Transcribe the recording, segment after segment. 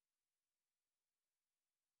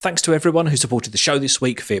Thanks to everyone who supported the show this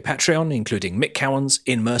week via Patreon, including Mick Cowans,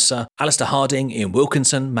 Ian Mercer, Alistair Harding, Ian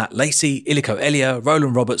Wilkinson, Matt Lacey, Iliko Elia,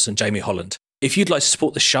 Roland Roberts and Jamie Holland. If you'd like to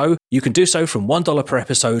support the show, you can do so from $1 per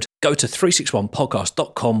episode. Go to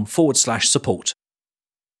 361podcast.com/support.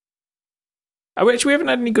 Oh, actually, we haven't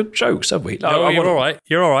had any good jokes, have we? No, you're all right.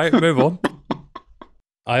 You're all right. Move on.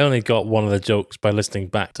 I only got one of the jokes by listening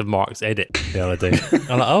back to Mark's edit the other day.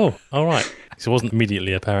 I'm like, oh, all right. So it wasn't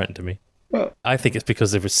immediately apparent to me. Well, I think it's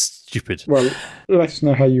because they were stupid. Well, let us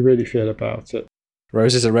know how you really feel about it.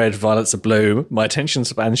 Roses are red, violets are blue. My attention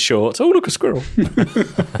span's short. Oh, look, a squirrel.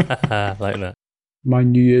 Like that. My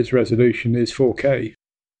New Year's resolution is 4K.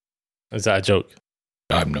 Is that a joke?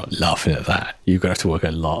 I'm not laughing at that. You're going to have to work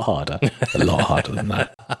a lot harder. A lot harder than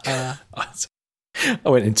that. I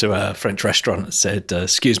went into a French restaurant and said,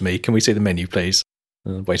 excuse me, can we see the menu, please?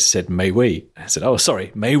 And the waiter said, may we? I said, oh,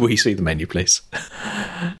 sorry, may we see the menu, please?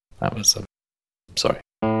 That was, sorry.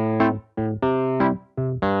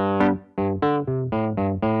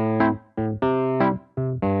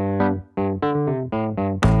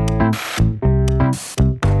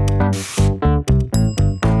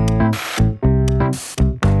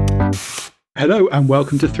 Hello and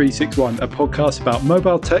welcome to 361, a podcast about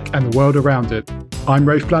mobile tech and the world around it. I'm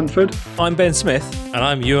Rafe Blandford. I'm Ben Smith. And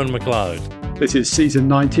I'm Ewan McLeod. This is season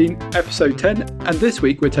 19, episode 10, and this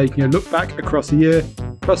week we're taking a look back across the year,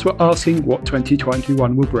 plus we're asking what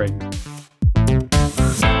 2021 will bring.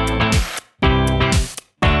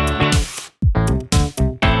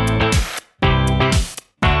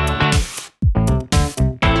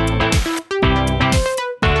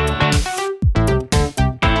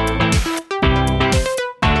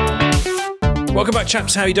 Welcome back,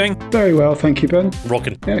 chaps. How are you doing? Very well, thank you, Ben.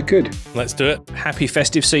 Rocking. Yeah, good. Let's do it. Happy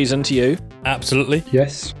festive season to you. Absolutely.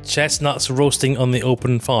 Yes. Chestnuts roasting on the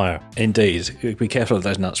open fire. Indeed. Be careful of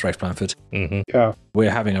those nuts, Rafe Blandford. Mm-hmm. Yeah. We're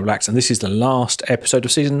having a relax, and this is the last episode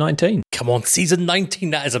of season 19. Come on, season 19.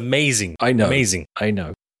 That is amazing. I know. Amazing. I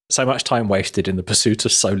know. So much time wasted in the pursuit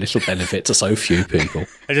of so little benefit to so few people.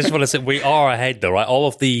 I just want to say we are ahead, though, right? All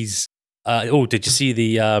of these. Did you see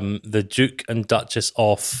the Duke and Duchess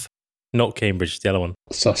of not Cambridge, the other one?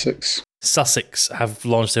 Sussex have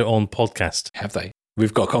launched their own podcast. Have they?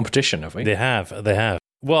 We've got competition, have we? They have.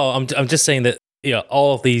 Well, I'm just saying that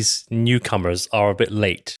all of these newcomers are a bit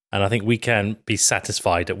late, and I think we can be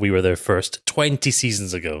satisfied that we were there first 20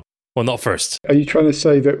 seasons ago. Well, not first. Are you trying to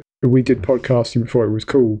say that we did podcasting before it was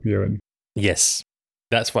cool, Ewan? Yes,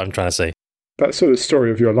 that's what I'm trying to say. That's sort of the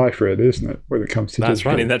story of your life, really, isn't it, when it comes to That's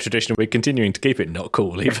digital? right. And in that tradition, we're continuing to keep it not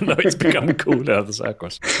cool, even though it's become cool now, the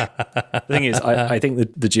circus. The thing is, I think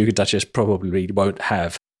that the Duke and Duchess probably won't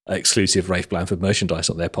have exclusive Rafe Blandford merchandise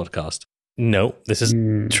on their podcast. No, this is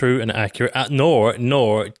true and accurate.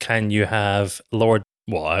 Nor can you have Lord...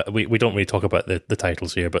 Well, we don't really talk about the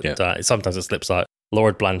titles here, but sometimes it slips out.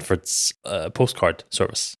 Lord Blandford's postcard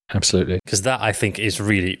service. Absolutely. Because that, I think, is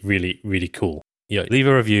really, really, really cool. Leave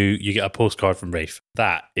a review, you get a postcard from Rafe.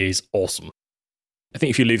 That is awesome. I think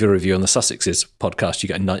if you leave a review on the Sussex's podcast, you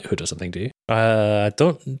get a knighthood or something, do you? I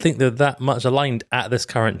don't think they're that much aligned at this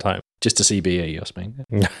current time. Just a CBE, you're saying.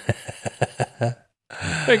 There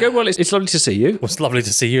you go. Well, it's lovely to see you. Well, it's lovely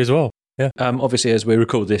to see you as well. Yeah. Obviously, as we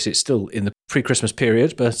record this, it's still in the pre-Christmas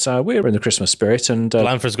period, but we're in the Christmas spirit. And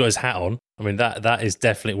Blandford's got his hat on. I mean, that is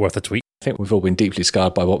definitely worth a tweet. I think we've all been deeply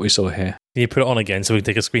scarred by what we saw here. Can you put it on again so we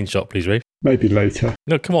can take a screenshot, please, Rafe? Maybe later.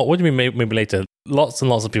 No, come on. What do you mean maybe later? Lots and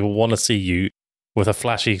lots of people want to see you with a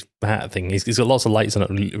flashy hat thing. He's got lots of lights on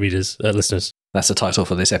it, listeners. That's the title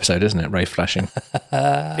for this episode, isn't it? Rafe flashing.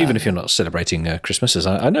 Even if you're not celebrating Christmas, as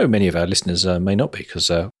I know many of our listeners may not be, because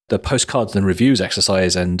the postcards and reviews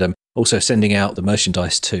exercise and also sending out the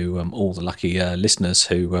merchandise to all the lucky listeners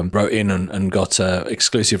who wrote in and got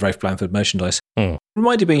exclusive Rafe Blandford merchandise.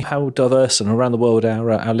 Reminded me how diverse and around the world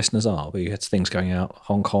our listeners are. We had things going out,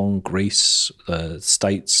 Hong Kong, Greece, the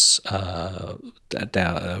States,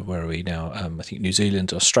 down, where are we now? I think New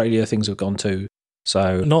Zealand, Australia, things have gone to.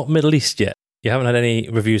 So not Middle East yet. You haven't had any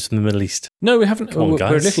reviews from the Middle East? No, we haven't. Come on, we're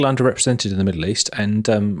a little underrepresented in the Middle East, and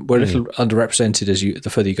we're a little underrepresented the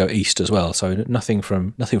further you go east as well. So nothing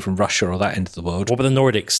from Russia or that end of the world. What about the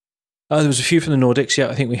Nordics? There was a few from the Nordics. Yeah,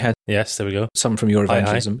 I think we had. Yes, there we go. Some from your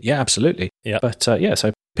evangelism. Hi. Yeah, absolutely. Yeah. But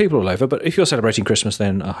so people all over. But if you're celebrating Christmas,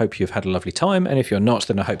 then I hope you've had a lovely time. And if you're not,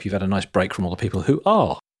 then I hope you've had a nice break from all the people who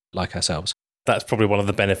are like ourselves. That's probably one of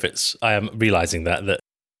the benefits. I am realising that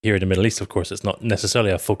here in the Middle East, of course, it's not necessarily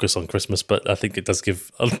a focus on Christmas, but I think it does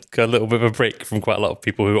give a little bit of a break from quite a lot of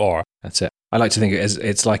people who are. That's it. I like to think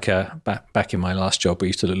it's like back in my last job, we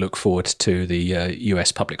used to look forward to the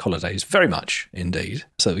US public holidays very much indeed,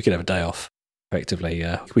 so that we could have a day off. Effectively,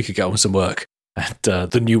 we could get on with some work. and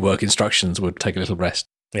the new work instructions would take a little rest.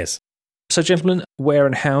 Yes. So, gentlemen, where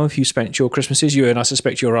and how have you spent your Christmases? You and I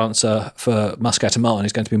suspect your answer for Muscat and Martin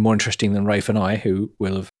is going to be more interesting than Rafe and I, who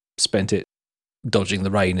will have spent it dodging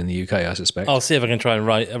the rain in the UK, I suspect. I'll see if I can try and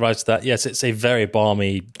rise to that. Yes, it's a very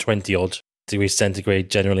balmy 20-odd degrees centigrade,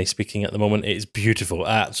 generally speaking, at the moment. It is beautiful,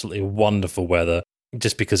 absolutely wonderful weather,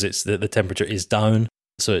 just because it's the temperature is down.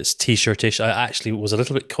 So it's T-shirtish. I actually was a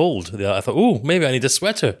little bit cold. I thought, oh, maybe I need a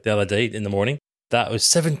sweater the other day in the morning. That was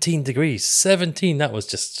 17 degrees. 17, that was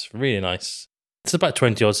just really nice. It's about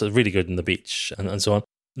 20 odd, so it's really good in the beach and so on.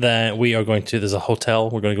 Then we are going to, there's a hotel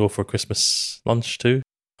we're going to go for Christmas lunch to,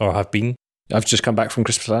 or have been. I've just come back from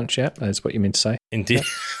Christmas lunch, yeah, that's what you mean to say. Indeed.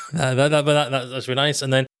 That's really nice.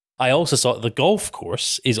 And then I also saw the golf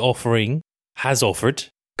course has offered.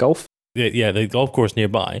 Golf? Yeah, the golf course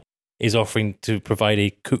nearby is offering to provide a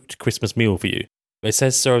cooked Christmas meal for you. It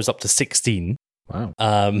says serves up to 16. Wow.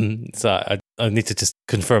 So I need to just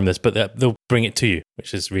confirm this, but they'll bring it to you,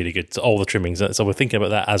 which is really good. So all the trimmings. So we're thinking about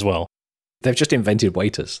that as well. They've just invented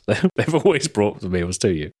waiters. They've always brought the meals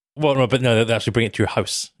to you. Well, no, but no, they actually bring it to your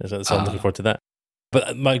house. So I'm looking forward to that.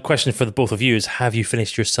 But my question for the both of you is, have you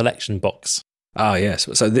finished your selection box? Ah, yes.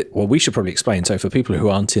 So, we should probably explain. So for people who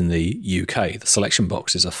aren't in the UK, the selection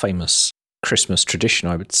box is a famous Christmas tradition,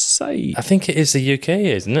 I would say. I think it is the UK,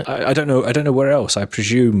 isn't it? I don't know where else. I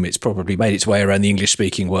presume it's probably made its way around the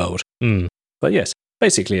English-speaking world. Mm. But yes,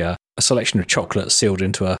 basically a selection of chocolates sealed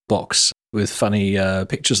into a box with funny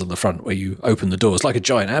pictures on the front where you open the doors, like a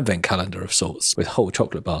giant advent calendar of sorts, with whole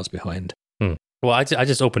chocolate bars behind. Well, I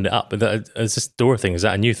just opened it up. Is this door thing? Is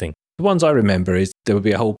that a new thing? The ones I remember is there would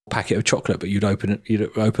be a whole packet of chocolate, but you'd open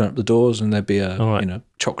up the doors and there'd be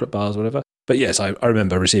chocolate bars, or whatever. But yes, I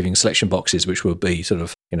remember receiving selection boxes, which would be sort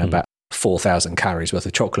of about 4,000 calories worth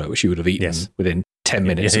of chocolate, which you would have eaten within 10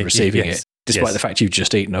 minutes of receiving it, despite the fact you've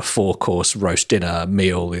just eaten a 4-course roast dinner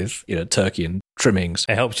meal with turkey and trimmings.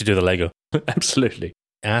 It helps you do the Lego. Absolutely.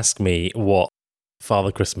 Ask me what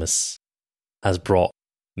Father Christmas has brought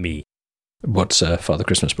me. What's Father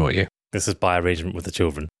Christmas brought you? This is by arrangement with the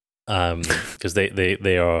children, because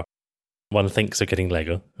they are, one thinks they're getting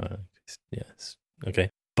Lego. Yes, okay.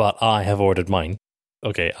 But I have ordered mine.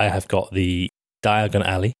 Okay, I have got the Diagon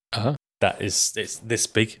Alley. Uh-huh. It's this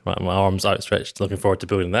big. My arms outstretched. Looking forward to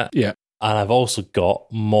building that. Yeah. And I've also got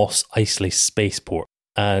Moss Eisley Spaceport.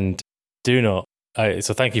 And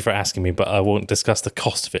so thank you for asking me, but I won't discuss the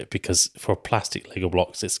cost of it because for plastic Lego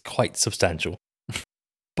blocks, it's quite substantial.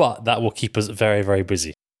 But that will keep us very, very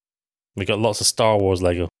busy. We've got lots of Star Wars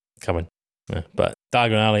Lego coming. Yeah, but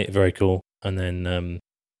Diagon Alley, very cool. And then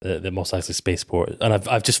the Moss Eisley Spaceport. And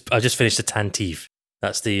I've just finished the Tantive.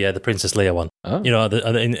 That's the Princess Leia one. Oh.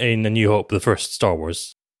 In A New Hope, the first Star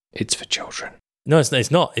Wars. It's for children. No, it's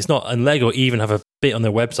not. It's not. And Lego even have a bit on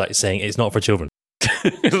their website saying it's not for children.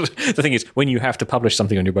 The thing is, when you have to publish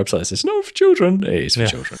something on your website that says not for children, it is for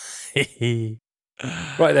children.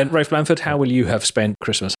 Right then, Rafe Blanford, how will you have spent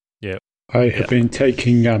Christmas? Yeah, I have been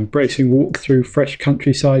taking bracing walk through fresh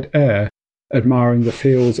countryside air, admiring the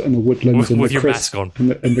fields and the woodlands with your mask on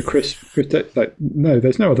and the crisp. No,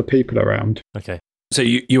 there's no other people around. Okay, so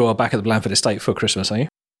you are back at the Blanford estate for Christmas, are you?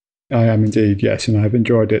 I am indeed, yes, and I've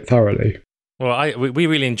enjoyed it thoroughly. Well, we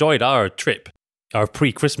really enjoyed our trip, our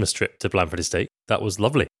pre-Christmas trip to Blanford Estate. That was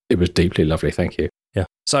lovely. It was deeply lovely, thank you. Yeah.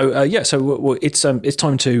 So it's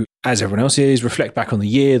time to, as everyone else is, reflect back on the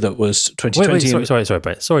year that was 2020. Wait, sorry,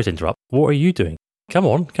 Brett. Sorry to interrupt. What are you doing? Come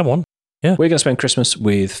on. Yeah. We're going to spend Christmas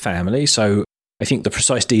with family, so I think the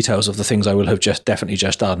precise details of the things I will have definitely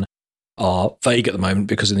just done are vague at the moment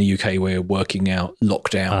because in the UK we're working out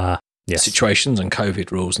lockdown situations and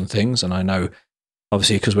COVID rules and things, and I know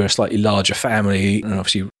obviously because we're a slightly larger family and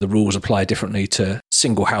obviously the rules apply differently to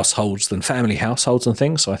single households than family households and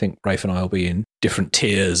things, so I think Rafe and I will be in different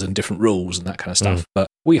tiers and different rules and that kind of stuff, but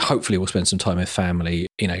we hopefully will spend some time with family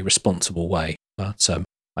in a responsible way, but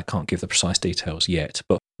I can't give the precise details yet.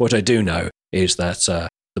 But what I do know is that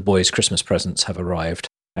the boys' Christmas presents have arrived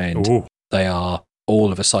and they are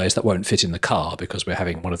all of a size that won't fit in the car because we're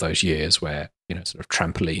having one of those years where, sort of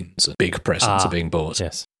trampolines and big presents are being bought,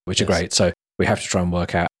 which are great. So we have to try and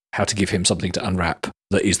work out how to give him something to unwrap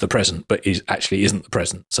that is the present, but actually isn't the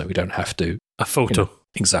present. So we don't have to... A photo.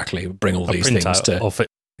 Exactly. Bring all these things to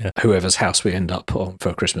whoever's house we end up on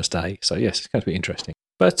for Christmas Day. So yes, it's going to be interesting.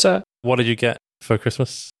 But what did you get for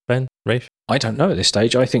Christmas, Ben, Rafe? I don't know at this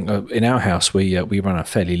stage. I think in our house we run a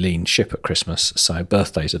fairly lean ship at Christmas. So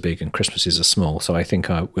birthdays are big and Christmases are small. So I think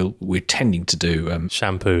we're tending to do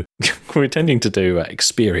shampoo. We're tending to do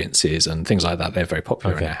experiences and things like that. They're very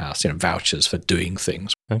popular in our house. Vouchers for doing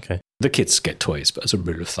things. Okay. The kids get toys, but as a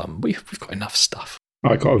rule of thumb, we've got enough stuff.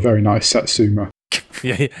 I got a very nice Satsuma.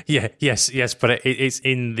 Yes, but it's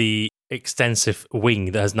in the extensive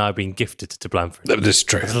wing that has now been gifted to Blandford. That's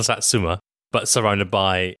true. A little Satsuma, but surrounded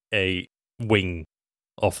by a wing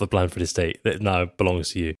of the Blandford estate that now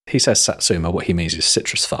belongs to you. He says Satsuma, what he means is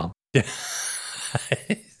citrus farm. Yeah.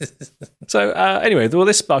 So anyway, well,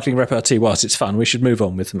 this sparkling repartee, whilst it's fun, we should move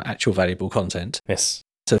on with some actual valuable content. Yes.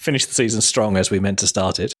 To finish the season strong as we meant to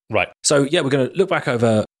start it. Right. So yeah, we're going to look back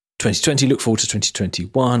over 2020, look forward to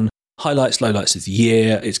 2021, highlights, lowlights of the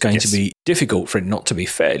year. It's going to be difficult for it not to be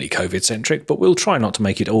fairly COVID-centric, but we'll try not to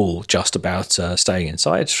make it all just about staying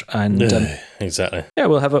inside. And exactly. Yeah,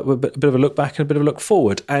 we'll have a bit of a look back and a bit of a look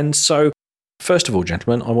forward. And so, first of all,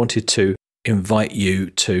 gentlemen, I wanted to invite you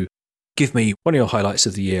to give me one of your highlights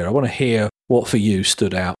of the year. I want to hear what for you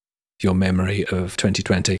stood out, your memory of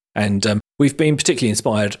 2020. And we've been particularly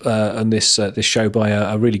inspired on this show by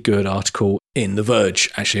a really good article in The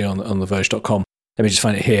Verge, actually on theverge.com. Let me just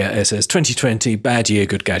find it here. It says 2020, bad year,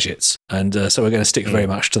 good gadgets. And so we're going to stick very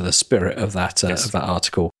much to the spirit of that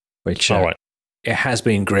article, which all right. It has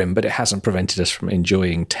been grim, but it hasn't prevented us from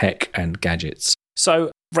enjoying tech and gadgets.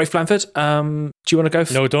 So, Rafe Blandford, do you want to go?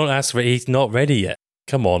 No, don't ask for it. He's not ready yet.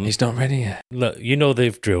 Come on. He's not ready yet. Look, you know the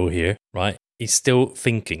drill here, right? He's still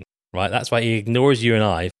thinking, right? That's why he ignores you and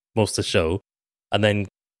I most of the show and then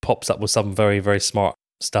pops up with some very, very smart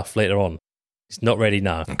stuff later on. He's not ready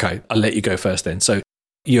now. Okay, I'll let you go first then. So,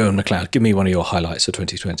 Ewan McLeod, give me one of your highlights of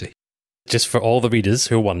 2020. Just for all the readers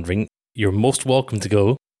who are wondering, you're most welcome to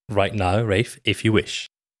go right now, Rafe, if you wish.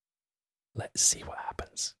 Let's see what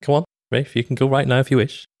happens. Come on, Rafe, you can go right now if you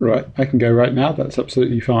wish. Right, I can go right now. That's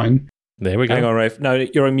absolutely fine. There we go. Hang on, Rafe. No,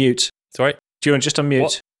 you're on mute. Sorry? Do you want to just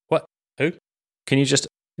unmute? What? Who? Can you just...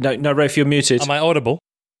 No, Rafe, you're muted. Am I audible?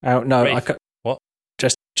 No, Rafe, I can't... What?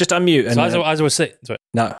 Just unmute. And, so as I was saying... Sorry.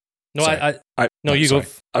 No. No, sorry. No, you sorry.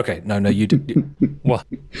 go. Okay, no, you do. What?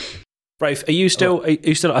 Rafe, are you still...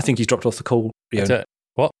 I think he's dropped off the call.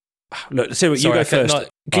 What? Look, let's see what you go first.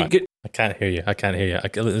 I can't hear you.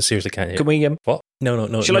 I seriously can't hear you. Can we... What?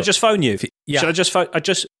 No. Shall I just phone you? Yeah. Shall I just phone... I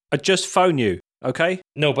just phone you, okay?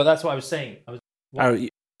 No, but that's what I was saying.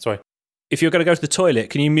 Sorry. If you're going to go to the toilet,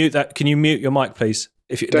 can you mute that? Can you mute your mic, please?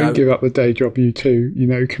 Don't give up the day job, you two. You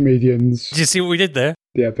know, comedians. Did you see what we did there?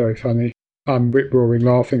 Yeah, very funny. I'm rip-roaring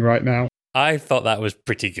laughing right now. I thought that was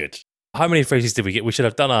pretty good. How many phrases did we get? We should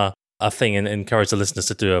have done a thing and encouraged the listeners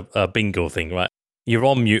to do a bingo thing, right? You're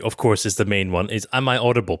on mute, of course, is the main one. Is am I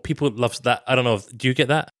audible? People love that. I don't know. Do you get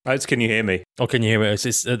that? It's can you hear me? Oh, can you hear me?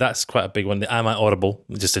 That's quite a big one. Am I audible?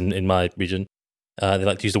 Just in my region. They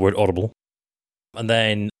like to use the word audible. And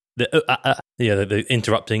then the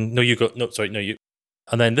interrupting. No, you go. No, sorry, no, you.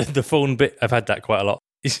 And then the phone bit. I've had that quite a lot.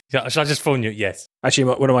 Should I just phone you? Yes.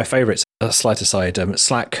 Actually, one of my favourites, a slight aside,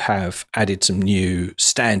 Slack have added some new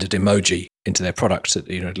standard emoji into their products,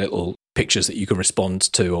 little pictures that you can respond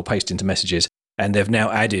to or paste into messages. And they've now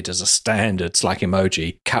added as a standard Slack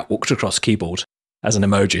emoji, cat walked across keyboard as an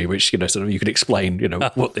emoji, which, sort of you could explain,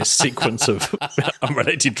 what this sequence of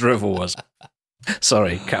unrelated drivel was.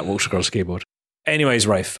 Sorry, cat walked across keyboard. Anyways,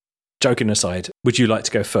 Rafe, joking aside, would you like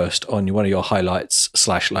to go first on one of your highlights /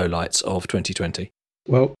 lowlights of 2020?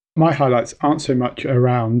 Well, my highlights aren't so much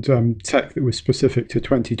around tech that was specific to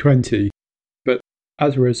 2020, but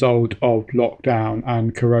as a result of lockdown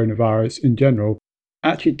and coronavirus in general,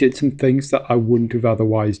 actually did some things that I wouldn't have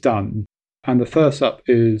otherwise done. And the first up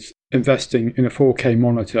is investing in a 4K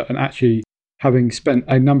monitor and actually having spent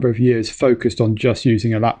a number of years focused on just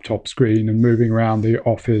using a laptop screen and moving around the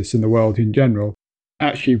office and the world in general,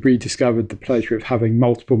 actually rediscovered the pleasure of having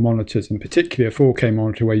multiple monitors, and particularly a 4K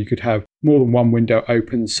monitor where you could have more than one window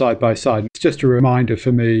open side by side. It's just a reminder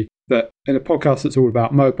for me that in a podcast that's all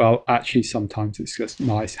about mobile, actually sometimes it's just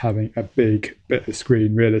nice having a big bit of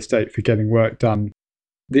screen real estate for getting work done.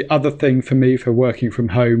 The other thing for me for working from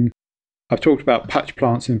home, I've talked about patch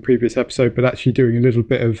plants in a previous episode, but actually doing a little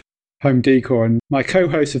bit of home decor. And my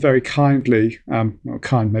co-hosts have very kindly,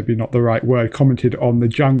 kind maybe not the right word, commented on the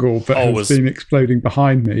jungle that has been exploding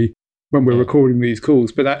behind me when we're recording these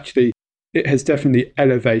calls. But actually, it has definitely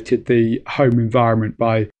elevated the home environment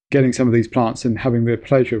by getting some of these plants and having the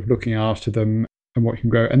pleasure of looking after them and what you can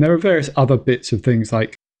grow. And there are various other bits of things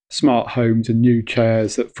like smart homes and new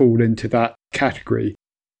chairs that fall into that category.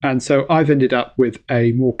 And so I've ended up with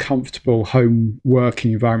a more comfortable home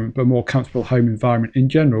working environment, but more comfortable home environment in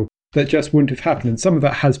general that just wouldn't have happened. And some of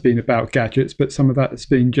that has been about gadgets, but some of that has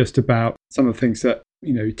been just about some of the things that,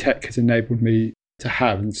 tech has enabled me to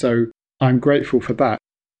have. And so I'm grateful for that.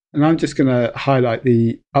 And I'm just going to highlight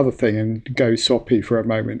the other thing and go soppy for a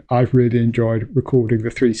moment. I've really enjoyed recording the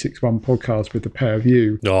 361 podcast with the pair of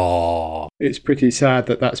you. Oh, it's pretty sad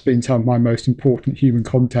that that's been some of my most important human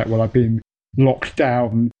contact while I've been locked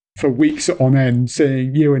down for weeks on end,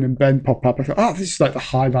 seeing Ewan and Ben pop up. I thought, oh, this is like the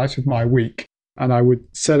highlight of my week. And I would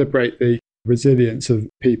celebrate the resilience of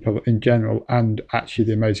people in general and actually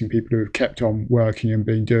the amazing people who have kept on working and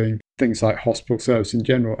been doing things like hospital service in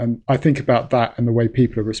general. And I think about that and the way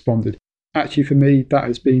people have responded. Actually, for me, that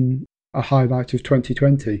has been a highlight of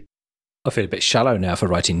 2020. I feel a bit shallow now for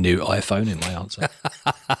writing new iPhone in my answer.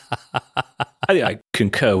 I think I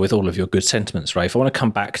concur with all of your good sentiments, Rafe. I want to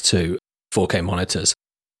come back to 4K monitors,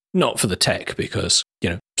 not for the tech because,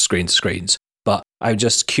 screens, but I'm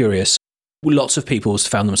just curious. Lots of people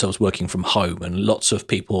found themselves working from home, and lots of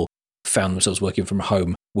people found themselves working from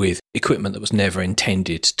home with equipment that was never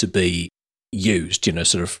intended to be used,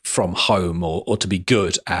 sort of from home or to be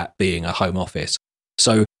good at being a home office.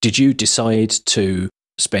 So did you decide to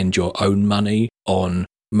spend your own money on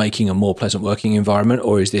making a more pleasant working environment,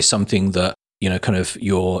 or is this something that, kind of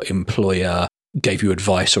your employer gave you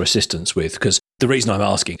advice or assistance with? Because the reason I'm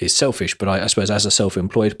asking is selfish, but I suppose as a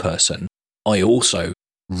self-employed person, I also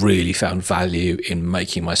really found value in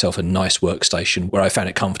making myself a nice workstation where I found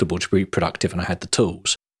it comfortable to be productive and I had the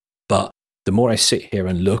tools. But the more I sit here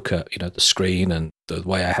and look at, the screen and the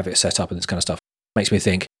way I have it set up and this kind of stuff, makes me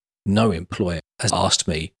think no employer has asked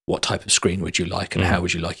me what type of screen would you like and how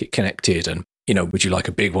would you like it connected, and would you like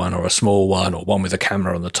a big one or a small one, or one with a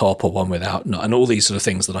camera on the top or one without, and all these sort of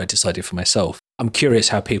things that I decided for myself. I'm curious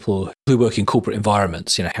how people who work in corporate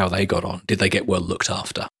environments, how they got on. Did they get well looked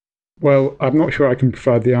after? Well, I'm not sure I can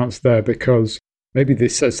provide the answer there because maybe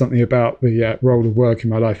this says something about the role of work in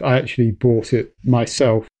my life. I actually bought it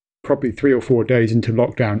myself probably 3 or 4 days into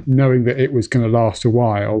lockdown, knowing that it was going to last a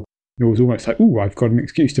while. It was almost like, I've got an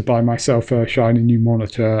excuse to buy myself a shiny new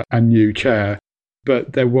monitor and new chair.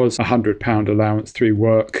 But there was a £100 allowance through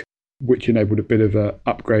work, which enabled a bit of an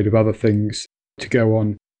upgrade of other things to go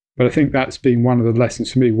on. But I think that's been one of the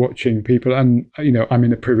lessons for me, watching people. And, I'm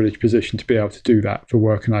in a privileged position to be able to do that for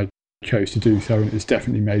work, and I chose to do so. And it's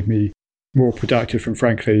definitely made me more productive and,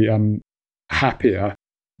 frankly, happier.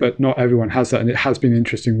 But not everyone has that. And it has been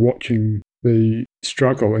interesting watching the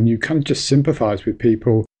struggle. And you kind of just sympathize with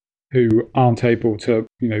people who aren't able to,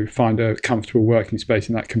 find a comfortable working space,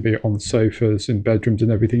 and that can be on sofas and bedrooms and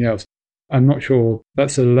everything else. I'm not sure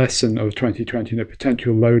that's a lesson of 2020 and a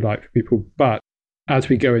potential lowlight for people. But as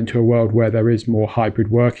we go into a world where there is more hybrid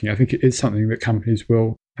working, I think it is something that companies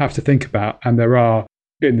will have to think about. And there are,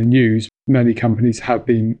 in the news, many companies have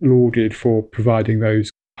been lauded for providing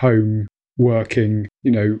those home working,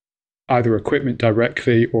 either equipment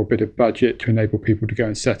directly or a bit of budget to enable people to go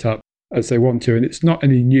and set up as they want to. And it's not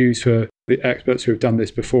any news for the experts who have done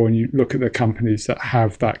this before. And you look at the companies that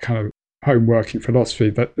have that kind of home working philosophy,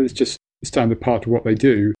 that it's just a standard part of what they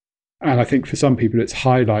do. And I think for some people, it's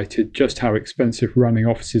highlighted just how expensive running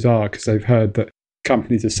offices are, because they've heard that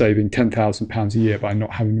companies are saving £10,000 a year by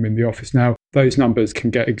not having them in the office. Now, those numbers can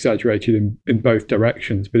get exaggerated in both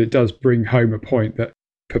directions, but it does bring home a point that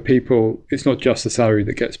for people, it's not just the salary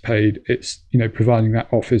that gets paid, it's, providing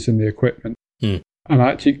that office and the equipment. And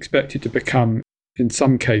I actually expect it to become, in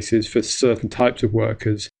some cases, for certain types of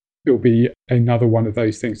workers, it'll be another one of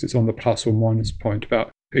those things that's on the plus or minus point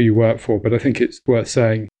about who you work for. But I think it's worth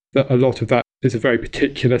saying that a lot of that is a very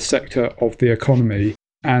particular sector of the economy.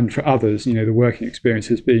 And for others, the working experience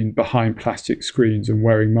has been behind plastic screens and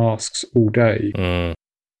wearing masks all day.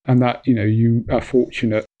 And that, you are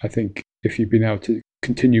fortunate, I think, if you've been able to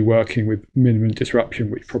continue working with minimum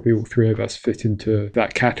disruption, which probably all three of us fit into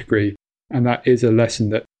that category. And that is a lesson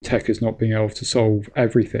that tech is not being able to solve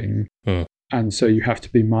everything. And so you have to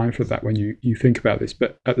be mindful of that when you think about this.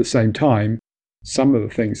 But at the same time, some of the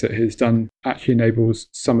things that it has done actually enables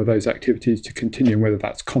some of those activities to continue, whether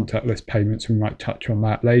that's contactless payments, we might touch on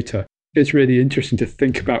that later. It's really interesting to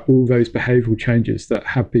think about all those behavioural changes that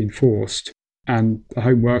have been forced, and the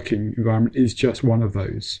home working environment is just one of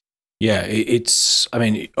those. Yeah,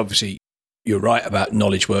 obviously you're right about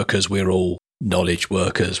knowledge workers. We're all knowledge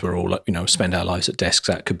workers. We're all, spend our lives at desks,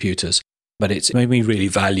 at computers. But it's made me really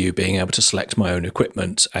value being able to select my own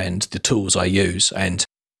equipment and the tools I use. And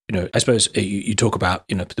I suppose you talk about,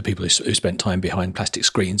 the people who spent time behind plastic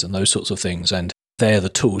screens and those sorts of things, and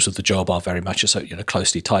the tools of the job are very much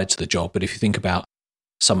closely tied to the job. But if you think about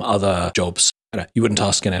some other jobs, you wouldn't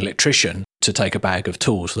ask an electrician to take a bag of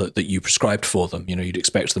tools that you prescribed for them. You'd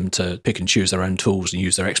expect them to pick and choose their own tools and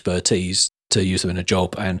use their expertise to use them in a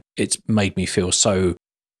job. And it's made me feel so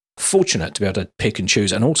fortunate to be able to pick and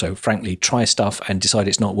choose, and also, frankly, try stuff and decide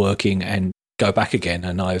it's not working and go back again,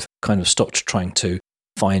 and I've kind of stopped trying to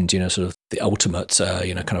find, sort of the ultimate,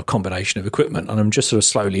 kind of combination of equipment. And I'm just sort of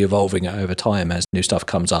slowly evolving it over time as new stuff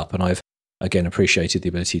comes up. And I've, again, appreciated the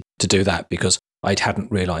ability to do that because I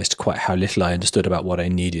hadn't realized quite how little I understood about what I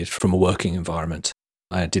needed from a working environment.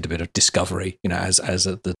 I did a bit of discovery, as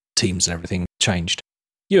the teams and everything changed.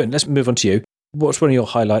 Ewan, let's move on to you. What's one of your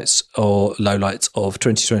highlights or lowlights of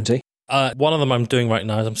 2020? One of them I'm doing right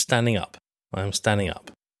now is I'm standing up.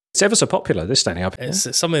 It's ever so popular, this standing up.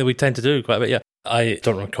 It's something that we tend to do quite a bit, yeah. I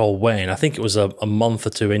don't recall when. I think it was a month or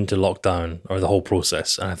two into lockdown or the whole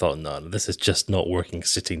process. And I thought, no, this is just not working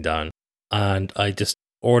sitting down. And I just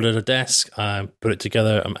ordered a desk. I put it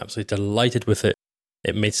together. I'm absolutely delighted with it.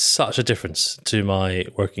 It made such a difference to my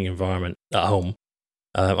working environment at home.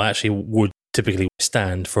 I actually would typically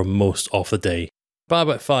stand for most of the day. By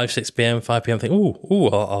about 5 p.m, I think,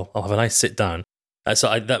 I'll have a nice sit down.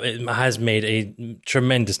 So it has made a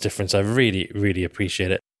tremendous difference. I really, really appreciate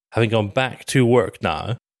it. Having gone back to work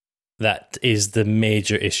now, that is the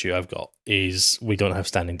major issue I've got, is we don't have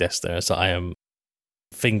standing desks there. So I am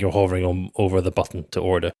finger hovering over the button to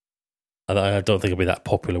order. I don't think it'll be that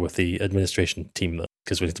popular with the administration team, though,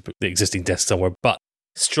 because we need to put the existing desk somewhere. But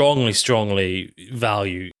strongly, strongly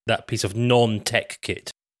value that piece of non-tech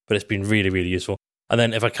kit. But it's been really, really useful. And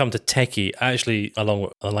then if I come to techie, actually, along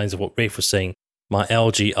the lines of what Rafe was saying, my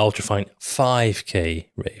LG Ultrafine 5K,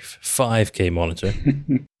 Rafe, 5K monitor.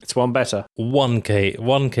 It's one better.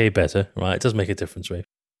 1K better, right? It does make a difference, Rafe.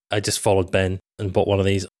 I just followed Ben and bought one of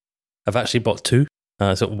these. I've actually bought two.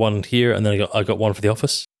 So one here, and then I got one for the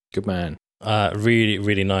office. Good man. Really,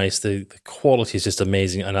 really nice. The quality is just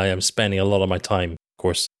amazing, and I am spending a lot of my time, of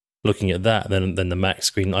course, looking at that than the Mac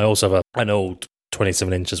screen. I also have an old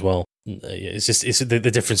 27-inch as well. It's the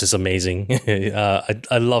difference is amazing.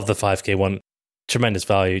 I love the 5K one. Tremendous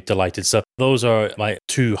value, delighted. So those are my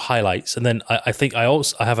two highlights. And then I think I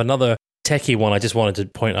have another techie one I just wanted to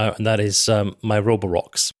point out, and that is my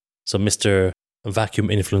Roborocks. So Mr. Vacuum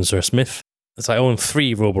Influencer Smith. So I own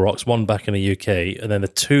 3 Roborocks, one back in the UK, and then the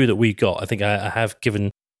 2 that we got, I think I have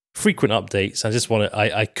given frequent updates.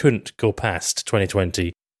 I couldn't go past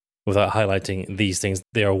 2020 without highlighting these things.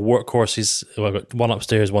 They are workhorses. I've got one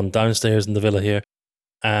upstairs, one downstairs in the villa here,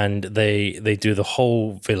 and they do the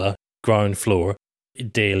whole villa ground floor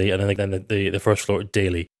daily, and then the first floor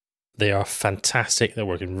daily. They are fantastic. They're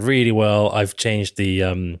working really well. I've changed the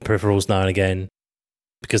peripherals now and again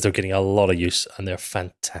because they're getting a lot of use, and they're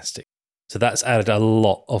fantastic. So that's added a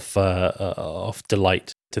lot of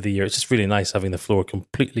delight to the year. It's just really nice having the floor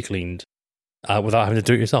completely cleaned without having to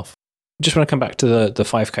do it yourself. Just want to come back to the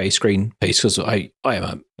 5K screen piece, because I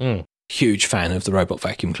am a huge fan of the robot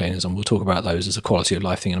vacuum cleaners, and we'll talk about those as a quality of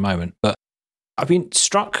life thing in a moment. But I've been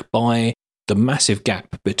struck by the massive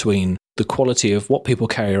gap between the quality of what people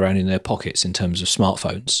carry around in their pockets in terms of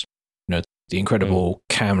smartphones. The incredible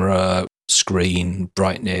camera, screen,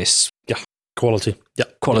 brightness, quality,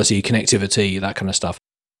 connectivity, that kind of stuff,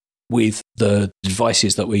 with the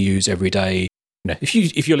devices that we use every day.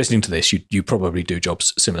 If you're listening to this, you probably do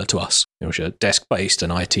jobs similar to us, which are desk-based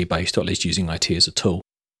and IT-based, or at least using IT as a tool.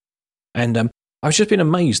 And I've just been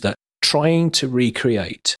amazed that trying to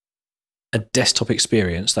recreate a desktop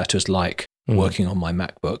experience that was like working on my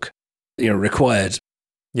MacBook, required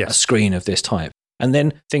a screen of this type. And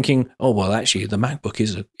then thinking, oh, well, actually, the MacBook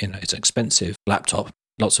is it's an expensive laptop.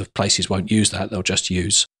 Lots of places won't use that. They'll just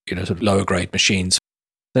use, sort of lower grade machines.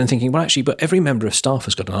 Then thinking, well, actually, but every member of staff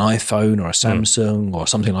has got an iPhone or a Samsung or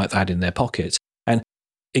something like that in their pocket. And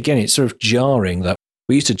again, it's sort of jarring that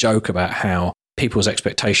we used to joke about how people's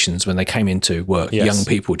expectations when they came into work, young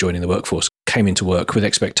people joining the workforce, came into work with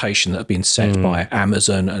expectation that had been set by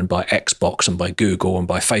Amazon and by Xbox and by Google and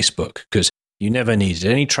by Facebook, because you never needed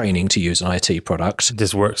any training to use an IT product.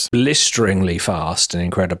 This works blisteringly fast and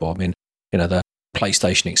incredible. I mean, the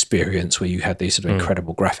PlayStation experience where you had these sort of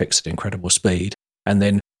incredible graphics at incredible speed. And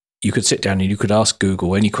then you could sit down and you could ask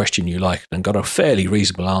Google any question you liked and got a fairly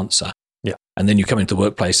reasonable answer. Yeah. And then you come into the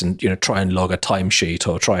workplace and, try and log a timesheet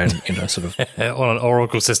or try and, sort of... on an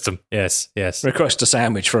Oracle system. Yes. Request a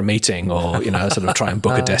sandwich for a meeting or, sort of try and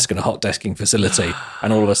book a desk in a hot desking facility.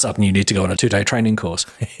 And all of a sudden you need to go on a 2-day training course.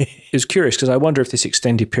 It was curious because I wonder if this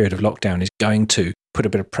extended period of lockdown is going to put a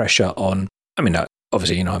bit of pressure on... I mean,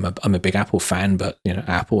 obviously, I'm a big Apple fan, but,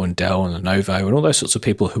 Apple and Dell and Lenovo and all those sorts of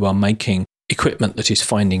people who are making equipment that is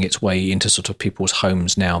finding its way into sort of people's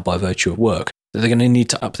homes now by virtue of work, that they're going to need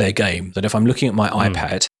to up their game. That if I'm looking at my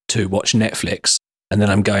iPad to watch Netflix, and then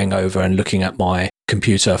I'm going over and looking at my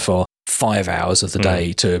computer for 5 hours of the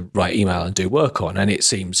day to write email and do work on, and it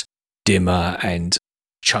seems dimmer and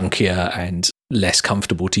chunkier and less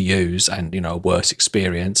comfortable to use and, a worse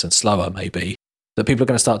experience and slower maybe, that people are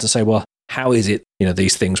going to start to say, well, how is it,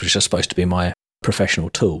 these things which are supposed to be my professional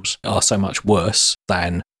tools are so much worse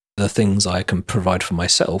than the things I can provide for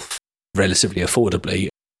myself relatively affordably?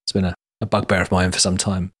 It's been a bugbear of mine for some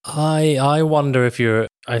time. I wonder if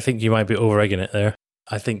I think you might be over-egging it there.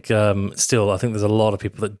 I think still, I think there's a lot of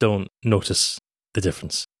people that don't notice the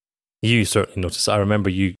difference. You certainly notice. I remember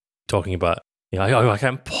you talking about, I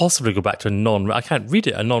can't possibly go back to I can't read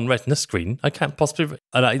it, a non-retina screen. I can't possibly.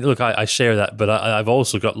 And I share that, but I've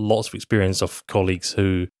also got lots of experience of colleagues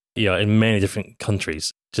who, in many different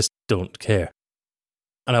countries, just don't care.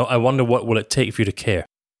 And I wonder what will it take for you to care?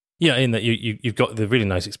 Yeah, in that you've got the really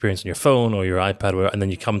nice experience on your phone or your iPad, and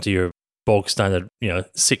then you come to your bog standard,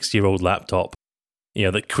 6-year-old laptop,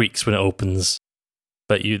 that creaks when it opens,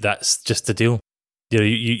 but that's just the deal.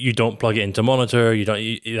 You don't plug it into a monitor.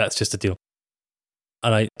 That's just a deal.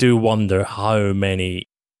 And I do wonder how many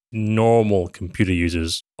normal computer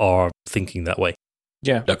users are thinking that way.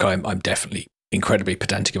 Yeah, look, I'm definitely incredibly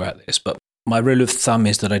pedantic about this, but my rule of thumb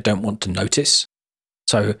is that I don't want to notice.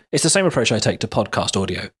 So it's the same approach I take to podcast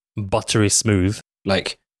audio. Buttery smooth.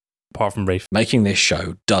 Like, apart from Rafe. Making this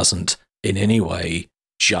show doesn't in any way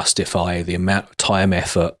justify the amount of time,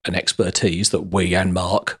 effort, and expertise that we and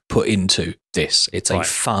Mark put into this. It's a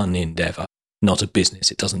fun endeavor, not a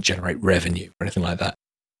business. It doesn't generate revenue or anything like that.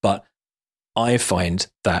 But I find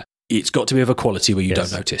that it's got to be of a quality where you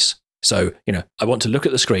don't notice. So, I want to look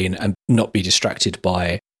at the screen and not be distracted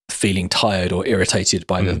by feeling tired or irritated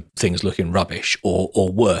by the things looking rubbish, or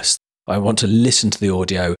worse. I want to listen to the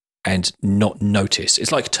audio and not notice.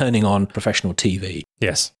 It's like turning on professional TV.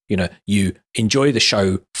 Yes. You enjoy the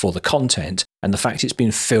show for the content and the fact it's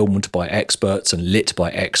been filmed by experts and lit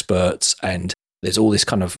by experts, and there's all this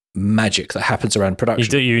kind of magic that happens around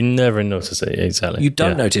production. You never notice it, exactly. You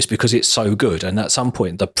don't notice because it's so good, and at some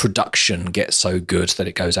point the production gets so good that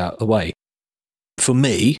it goes out of the way. For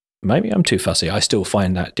me, maybe I'm too fussy, I still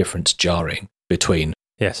find that difference jarring between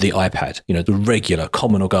the iPad, the regular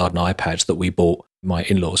common or garden iPads that we bought my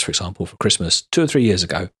in-laws, for example, for Christmas 2 or 3 years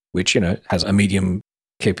ago, which, has a medium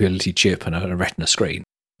capability chip and a retina screen,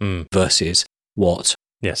 versus what,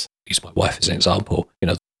 use my wife as an example,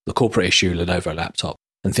 the corporate issue Lenovo laptop,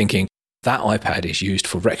 and thinking that iPad is used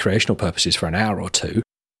for recreational purposes for an hour or two,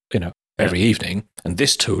 every evening, and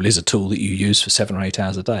this tool is a tool that you use for 7 or 8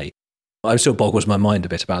 hours a day. I still boggles my mind a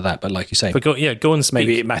bit about that, but like you say, go and speak.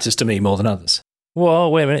 Maybe it matters to me more than others.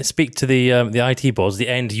 Well, wait a minute. Speak to the IT boss, the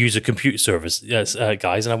end user compute service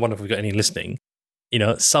guys, and I wonder if we've got any listening.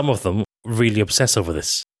 Some of them really obsess over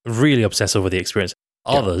this, really obsess over the experience.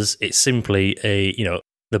 Others, it's simply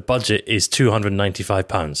the budget is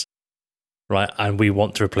 £295, right? And we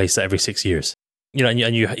want to replace that every 6 years. And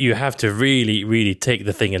you have to really, really take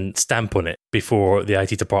the thing and stamp on it before the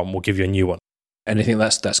IT department will give you a new one. And I think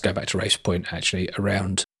that's go back to Rafe's point actually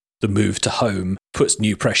around the move to home puts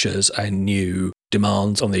new pressures and new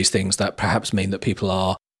demands on these things that perhaps mean that people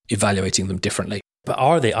are evaluating them differently. But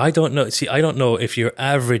are they? I don't know. See, I don't know if your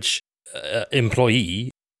average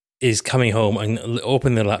employee is coming home and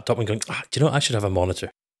opening their laptop and going, do I should have a monitor.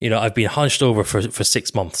 I've been hunched over for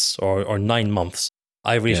 6 months or 9 months.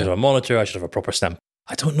 I really should have a monitor. I should have a proper stamp.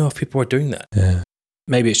 I don't know if people are doing that. Yeah.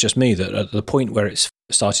 Maybe it's just me that at the point where it's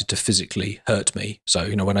started to physically hurt me. So,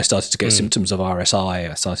 when I started to get symptoms of RSI,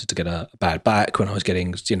 I started to get a bad back, when I was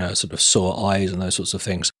getting, sort of sore eyes and those sorts of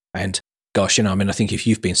things. And gosh, I think if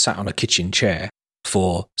you've been sat on a kitchen chair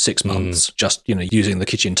for 6 months, just, using the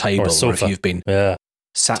kitchen table, or if you've been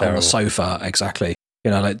sat on the sofa, exactly.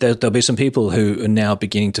 There'll be some people who are now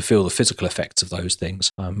beginning to feel the physical effects of those things.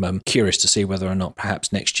 I'm curious to see whether or not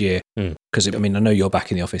perhaps next year, because I know you're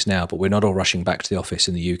back in the office now, but we're not all rushing back to the office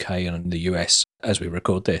in the UK and in the US as we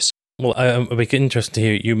record this. Well, it'll be interesting to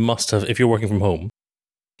hear. You must have, if you're working from home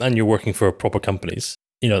and you're working for proper companies,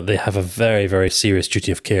 they have a very, very serious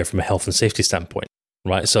duty of care from a health and safety standpoint.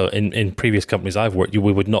 Right. So in previous companies I've worked,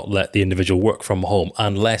 we would not let the individual work from home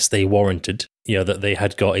unless they warranted, that they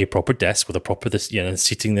had got a proper desk with a proper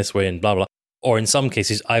seating this way and blah, blah. Or in some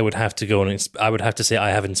cases, I would have to go and I would have to say I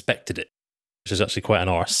have inspected it, which is actually quite an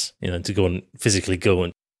arse, to go and physically go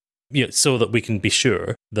and, so that we can be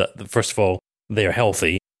sure that, first of all, they are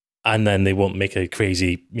healthy and then they won't make a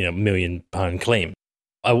crazy, £1 million claim.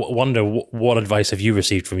 I wonder what advice have you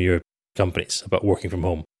received from your companies about working from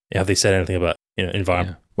home? Have they said anything about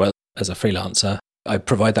environment? Yeah. Well, as a freelancer, I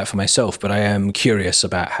provide that for myself, but I am curious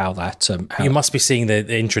about how that. You must be seeing the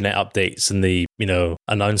intranet updates and the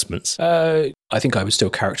announcements. I think I would still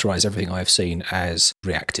characterize everything I've seen as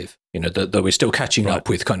reactive. That we're still catching up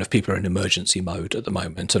with kind of people in emergency mode at the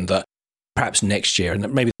moment, and that perhaps next year,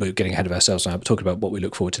 and maybe we're getting ahead of ourselves now, but talking about what we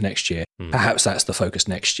look forward to next year. Perhaps that's the focus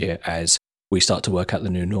next year as we start to work out the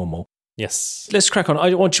new normal. Yes. Let's crack on.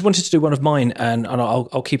 I wanted to do one of mine, and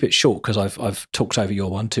I'll keep it short because I've talked over your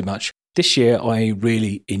one too much. This year, I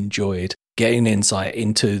really enjoyed getting insight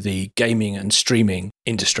into the gaming and streaming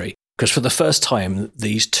industry, because for the first time,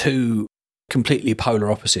 these two completely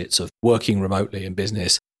polar opposites of working remotely in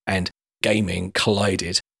business and gaming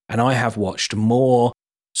collided. And I have watched more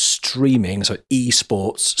streaming, so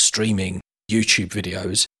esports streaming YouTube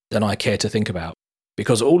videos than I care to think about.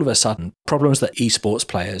 Because all of a sudden, problems that esports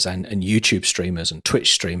players and YouTube streamers and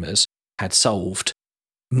Twitch streamers had solved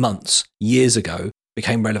months, years ago,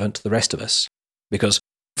 became relevant to the rest of us. Because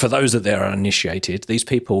for those that are uninitiated, these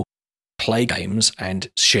people play games and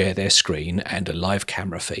share their screen and a live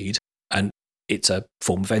camera feed. And it's a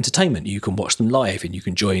form of entertainment. You can watch them live and you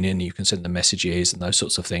can join in, you can send them messages and those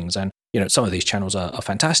sorts of things. And, some of these channels are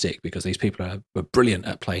fantastic because these people are brilliant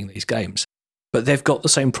at playing these games. But they've got the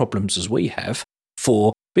same problems as we have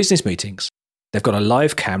for business meetings. They've got a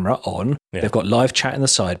live camera on, They've got live chat in the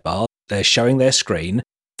sidebar, they're showing their screen,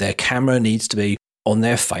 their camera needs to be on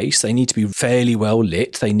their face, they need to be fairly well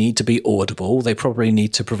lit, they need to be audible, they probably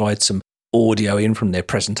need to provide some audio in from their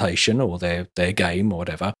presentation or their game or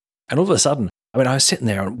whatever. And all of a sudden, I was sitting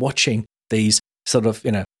there and watching these sort of,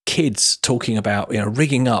 kids talking about,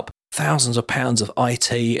 rigging up thousands of pounds of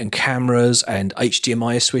IT and cameras and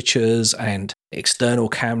HDMI switches and external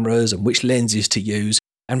cameras and which lenses to use,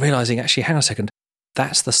 and realizing, actually, hang on a second,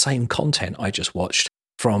 that's the same content I just watched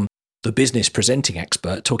from the business presenting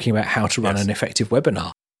expert talking about how to run an effective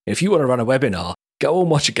webinar. If you want to run a webinar, go and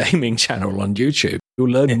watch a gaming channel on YouTube. You'll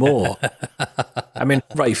learn more.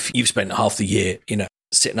 Rafe, you've spent half the year,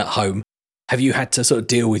 sitting at home. Have you had to sort of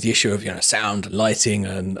deal with the issue of, sound and lighting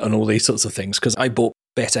and all these sorts of things? Because I bought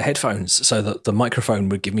better headphones so that the microphone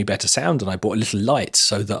would give me better sound, and I bought a little light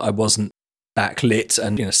so that I wasn't backlit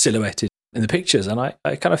and silhouetted in the pictures. And I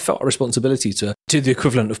kind of felt a responsibility to do the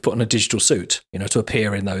equivalent of put on a digital suit, to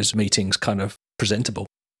appear in those meetings kind of presentable.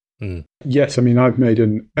 Yes, I've made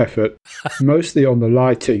an effort, mostly on the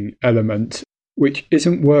lighting element, which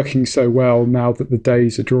isn't working so well now that the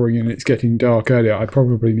days are drawing in and it's getting dark earlier. I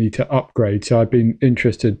probably need to upgrade. So I've been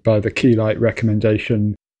interested by the key light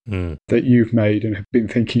recommendation that you've made and have been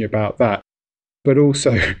thinking about that. But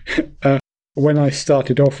also, when I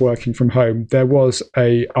started off working from home, there was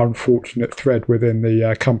a unfortunate thread within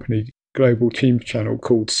the company global Teams channel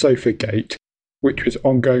called SofaGate, which was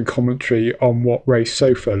ongoing commentary on what Ray's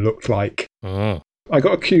sofa looked like. I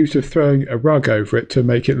got accused of throwing a rug over it to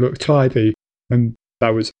make it look tidy, and that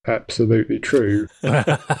was absolutely true.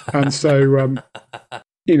 And so,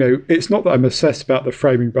 it's not that I'm obsessed about the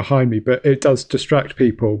framing behind me, but it does distract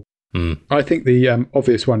people. I think the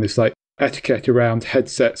obvious one is like etiquette around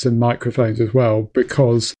headsets and microphones as well,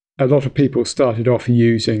 because a lot of people started off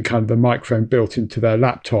using kind of the microphone built into their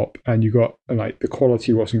laptop, and you got the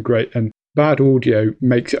quality wasn't great, and bad audio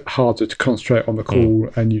makes it harder to concentrate on the call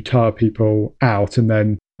and you tire people out. And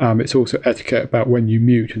then it's also etiquette about when you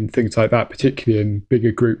mute and things like that, particularly in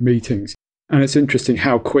bigger group meetings. And it's interesting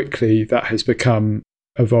how quickly that has become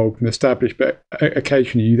evolved and established, but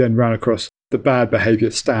occasionally you then run across the bad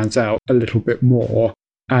behaviour stands out a little bit more.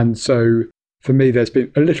 And so for me, there's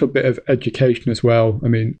been a little bit of education as well.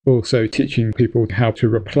 Also teaching people how to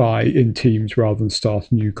reply in Teams rather than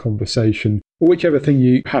start a new conversation, or whichever thing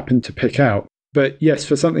you happen to pick out. But yes,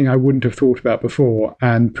 for something I wouldn't have thought about before,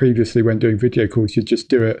 and previously when doing video calls, you just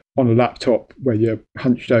do it on a laptop where you're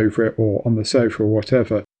hunched over it or on the sofa or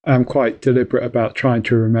whatever. I'm quite deliberate about trying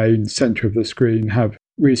to remain centre of the screen, have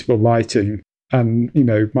reasonable lighting. And,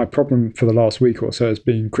 my problem for the last week or so has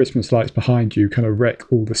been Christmas lights behind you kind of wreck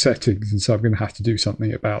all the settings. And so I'm going to have to do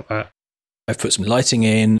something about that. I've put some lighting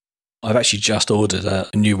in. I've actually just ordered a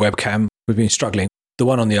new webcam. We've been struggling. The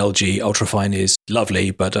one on the LG Ultrafine is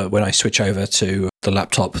lovely, but when I switch over to the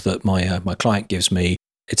laptop that my client gives me,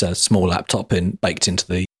 it's a small laptop baked into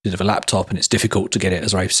the bit of a laptop, and it's difficult to get it,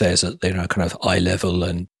 as Rafe says, at kind of eye level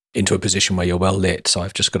and into a position where you're well lit. So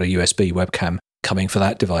I've just got a USB webcam coming for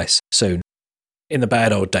that device soon. In the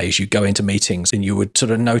bad old days, you go into meetings and you would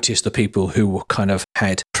sort of notice the people who kind of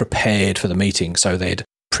had prepared for the meeting. So they'd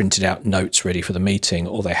printed out notes ready for the meeting,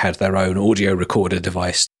 or they had their own audio recorder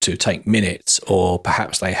device to take minutes, or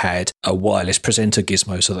perhaps they had a wireless presenter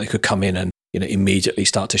gizmo so they could come in and immediately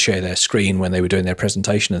start to share their screen when they were doing their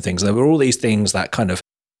presentation and things. There were all these things that kind of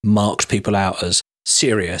marked people out as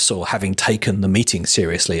serious, or having taken the meeting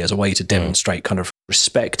seriously, as a way to demonstrate kind of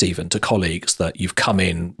respect even to colleagues that you've come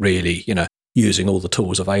in really, using all the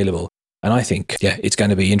tools available. And I think, it's going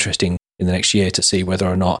to be interesting in the next year to see whether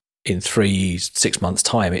or not in 3-6 months'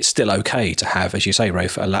 time, it's still okay to have, as you say,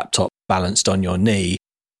 Rafe, a laptop balanced on your knee.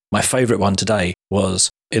 My favourite one today was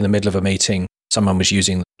in the middle of a meeting, someone was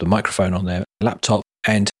using the microphone on their laptop,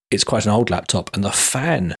 and it's quite an old laptop, and the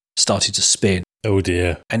fan started to spin. Oh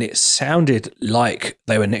dear. And it sounded like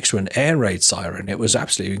they were next to an air raid siren. It was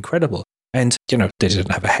absolutely incredible. And, they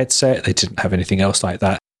didn't have a headset, they didn't have anything else like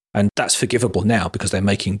that. And that's forgivable now because they're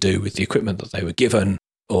making do with the equipment that they were given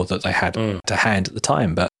or that they had to hand at the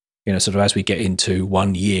time. But, sort of as we get into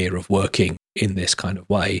 1 year of working in this kind of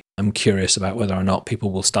way, I'm curious about whether or not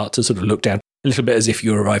people will start to sort of look down a little bit as if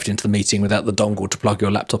you arrived into the meeting without the dongle to plug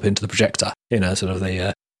your laptop into the projector, sort of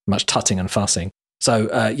the much tutting and fussing. So,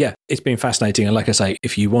 it's been fascinating. And like I say,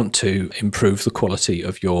 if you want to improve the quality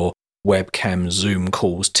of your webcam, Zoom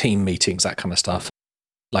calls, team meetings, that kind of stuff,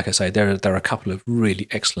 like I say, there are a couple of really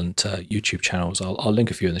excellent YouTube channels. I'll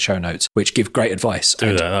link a few in the show notes, which give great advice.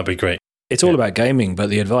 Do that. That'd be great. It's all about gaming, but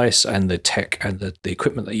the advice and the tech and the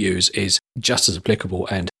equipment they use is just as applicable.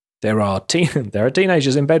 And there are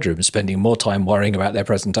teenagers in bedrooms spending more time worrying about their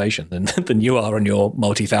presentation than you are on your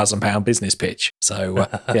multi-thousand-pound business pitch. So,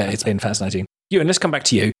 it's been fascinating. Ewan, let's come back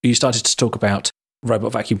to you. You started to talk about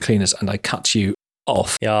robot vacuum cleaners, and I cut you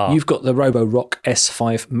off. Yeah. You've got the Roborock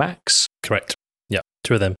S5 Max. Correct. Yeah,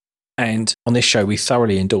 2 of them. And on this show, we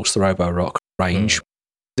thoroughly endorse the Roborock range.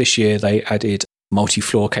 This year, they added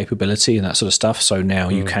multi-floor capability and that sort of stuff. So now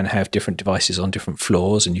you can have different devices on different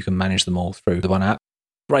floors, and you can manage them all through the one app.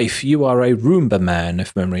 Rafe, you are a Roomba man,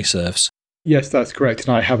 if memory serves. Yes, that's correct.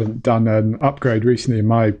 And I haven't done an upgrade recently.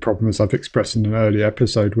 My problem, as I've expressed in an earlier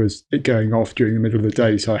episode, was it going off during the middle of the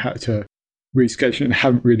day. So I had to reschedule and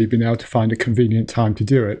haven't really been able to find a convenient time to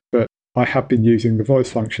do it. But I have been using the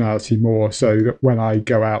voice functionality more so that when I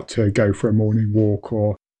go out to go for a morning walk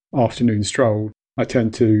or afternoon stroll, I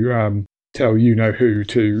tend to tell you-know-who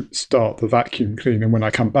to start the vacuum cleaner. And when I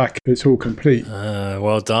come back, it's all complete.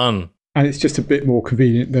 Well done. And it's just a bit more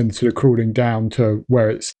convenient than sort of crawling down to where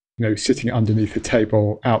it's sitting underneath a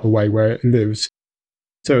table out the way where it lives.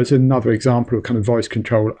 So it's another example of kind of voice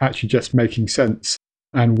control actually just making sense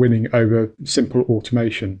and winning over simple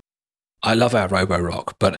automation. I love our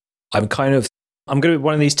Roborock, but I'm going to be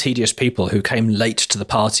one of these tedious people who came late to the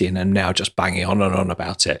party and am now just banging on and on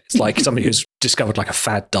about it. It's like somebody who's discovered like a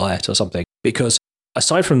fad diet or something. Because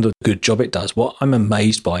aside from the good job it does, what I'm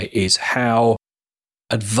amazed by is how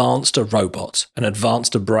advanced a robot and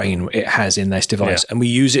advanced a brain it has in this device. And we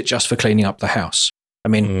use it just for cleaning up the house. I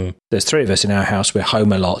mean, there's 3 of us in our house. We're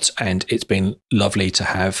home a lot, and it's been lovely to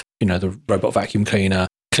have, the robot vacuum cleaner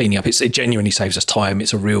cleaning up. It genuinely saves us time.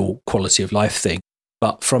 It's a real quality of life thing.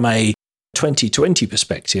 But from a 2020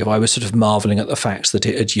 perspective, I was sort of marveling at the fact that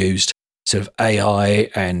it had used sort of AI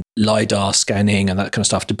and LiDAR scanning and that kind of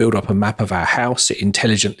stuff to build up a map of our house. It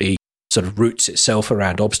intelligently sort of routes itself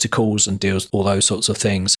around obstacles and deals with all those sorts of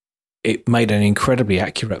things. It made an incredibly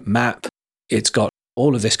accurate map. It's got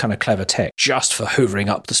all of this kind of clever tech just for hoovering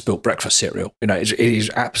up the spilt breakfast cereal. It is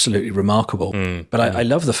absolutely remarkable. But I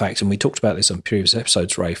love the fact, and we talked about this on previous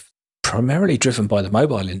episodes, Rafe, primarily driven by the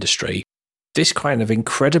mobile industry, this kind of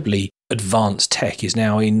incredibly advanced tech is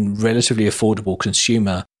now in relatively affordable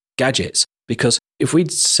consumer gadgets. Because if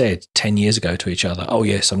we'd said 10 years ago to each other, oh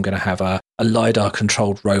yes, I'm going to have a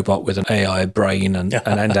LiDAR-controlled robot with an AI brain and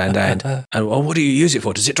well, what do you use it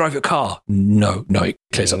for? Does it drive your car? No, it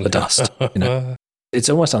clears up the dust. It's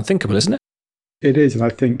almost unthinkable, isn't it? It is, and I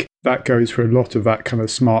think that goes for a lot of that kind of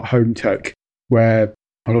smart home tech, where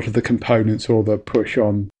a lot of the components or the push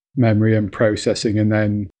on memory and processing and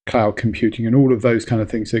then cloud computing and all of those kind of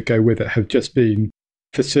things that go with it have just been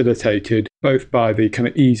facilitated both by the kind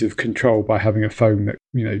of ease of control by having a phone that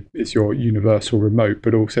is your universal remote,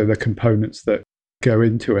 but also the components that go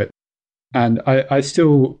into it. And I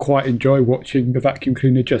still quite enjoy watching the vacuum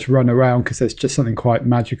cleaner just run around because there's just something quite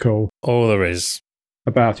magical. Oh, there is.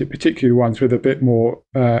 About it, particularly ones with a bit more,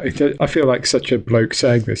 I feel like such a bloke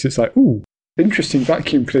saying this, it's like, ooh, interesting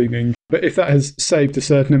vacuum cleaning. But if that has saved a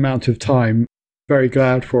certain amount of time, very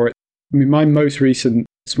glad for it. I mean, my most recent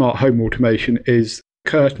smart home automation is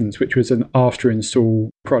curtains, which was an after-install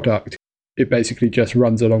product. It basically just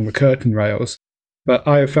runs along the curtain rails. But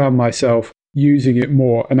I have found myself using it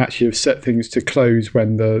more and actually have set things to close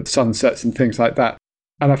when the sun sets and things like that.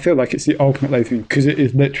 And I feel like it's the ultimate thing because it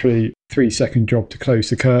is literally a 3-second job to close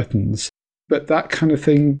the curtains. But that kind of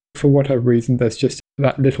thing, for whatever reason, there's just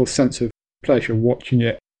that little sense of pleasure watching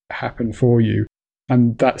it happen for you.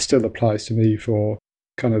 And that still applies to me for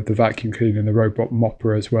kind of the vacuum cleaner and the robot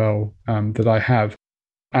mopper as well that I have.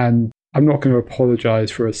 And I'm not going to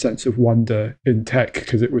apologize for a sense of wonder in tech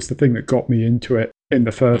because it was the thing that got me into it in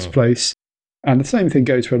the first place. And the same thing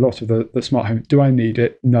goes for a lot of the smart home. Do I need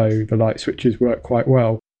it? No, the light switches work quite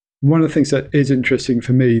well. One of the things that is interesting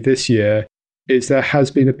for me this year is there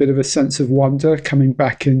has been a bit of a sense of wonder coming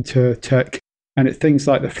back into tech. And it's things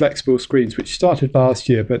like the flexible screens, which started last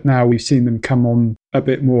year, but now we've seen them come on a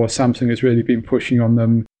bit more. Samsung has really been pushing on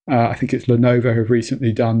them. I think it's Lenovo have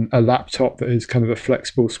recently done a laptop that is kind of a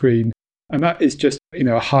flexible screen. And that is just,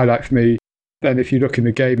 a highlight for me. Then if you look in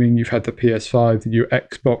the gaming, you've had the PS5, the new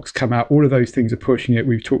Xbox come out. All of those things are pushing it.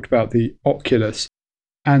 We've talked about the Oculus.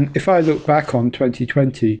 And if I look back on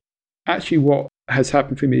 2020, actually what has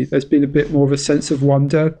happened for me, there's been a bit more of a sense of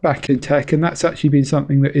wonder back in tech. And that's actually been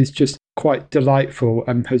something that is just quite delightful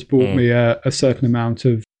and has brought me a certain amount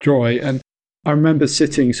of joy. And I remember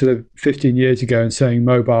sitting sort of 15 years ago and saying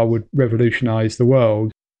mobile would revolutionize the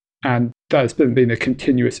world. And that's been a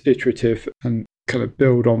continuous iterative and kind of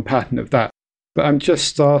build on pattern of that. But I'm just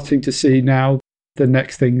starting to see now the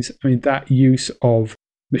next things. I mean, that use of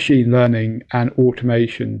machine learning and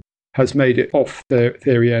automation has made it off the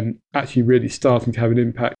theory and actually really starting to have an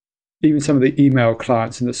impact. Even some of the email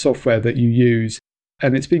clients and the software that you use,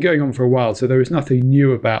 and it's been going on for a while, so there is nothing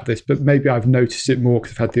new about this, but maybe I've noticed it more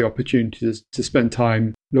because I've had the opportunity to spend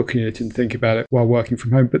time looking at it and think about it while working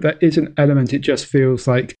from home. But there is an element, it just feels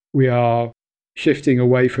like we are shifting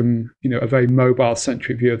away from, a very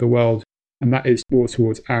mobile-centric view of the world. And that is more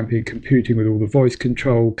towards ambient computing with all the voice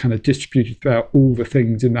control kind of distributed throughout all the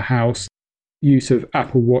things in the house, use of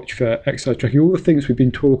Apple Watch for exercise tracking, all the things we've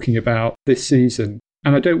been talking about this season.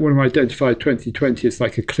 And I don't want to identify 2020 as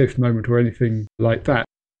like a cliff moment or anything like that.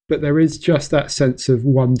 But there is just that sense of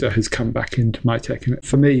wonder has come back into my tech. And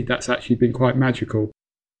for me, that's actually been quite magical.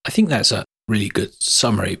 I think that's a really good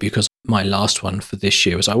summary because my last one for this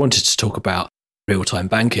year was I wanted to talk about real-time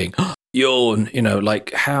banking. Yawn,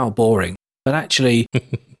 like how boring. But actually,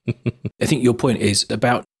 I think your point is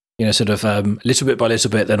about, sort of little bit by little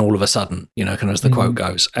bit, then all of a sudden, kind of as the quote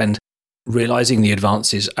goes, and realizing the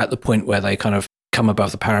advances at the point where they kind of come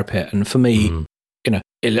above the parapet. And for me,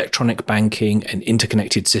 electronic banking and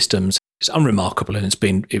interconnected systems is unremarkable and it's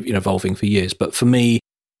been evolving for years. But for me,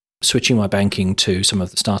 switching my banking to some of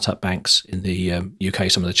the startup banks in the UK,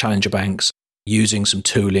 some of the challenger banks, using some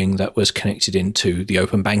tooling that was connected into the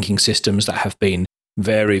open banking systems that have been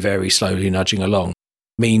very, very slowly nudging along,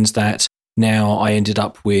 means that now I ended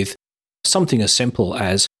up with something as simple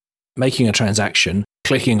as making a transaction,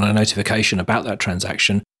 clicking on a notification about that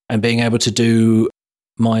transaction, and being able to do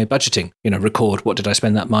my budgeting, record what did I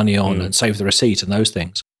spend that money on and save the receipt and those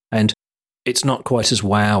things. And it's not quite as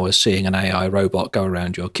wow as seeing an AI robot go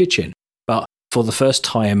around your kitchen. But for the first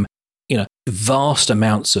time, vast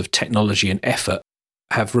amounts of technology and effort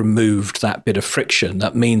have removed that bit of friction.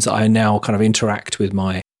 That means that I now kind of interact with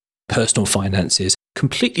my personal finances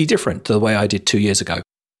completely different to the way I did 2 years ago.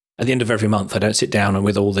 At the end of every month, I don't sit down and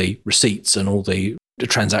with all the receipts and all the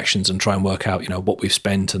transactions and try and work out, what we've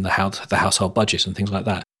spent and the household budget and things like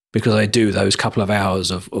that. Because I do those couple of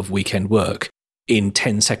hours of weekend work in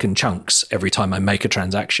 10-second chunks every time I make a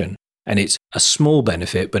transaction. And it's a small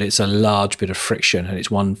benefit, but it's a large bit of friction and it's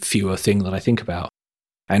one fewer thing that I think about.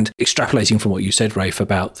 And extrapolating from what you said, Rafe,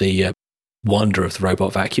 about the wonder of the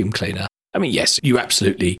robot vacuum cleaner, I mean, yes, you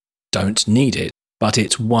absolutely don't need it, but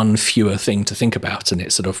it's one fewer thing to think about. And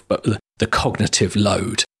it's sort of the cognitive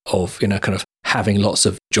load of, kind of having lots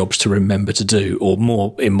of jobs to remember to do, or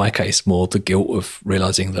more, in my case, more the guilt of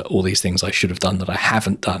realizing that all these things I should have done that I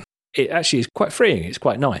haven't done. It actually is quite freeing. It's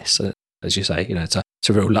quite nice. As you say, it's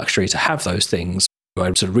a real luxury to have those things. I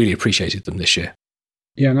sort of really appreciated them this year.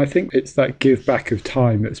 Yeah, and I think it's that give back of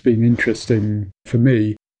time that's been interesting for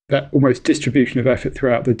me, that almost distribution of effort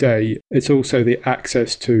throughout the day. It's also the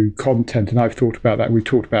access to content, and I've thought about that. We've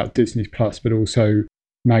talked about Disney Plus, but also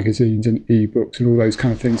magazines and ebooks and all those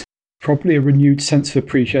kind of things. Probably a renewed sense of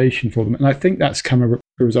appreciation for them. And I think that's come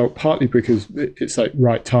a result partly because it's like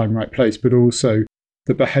right time, right place, but also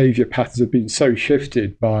the behaviour patterns have been so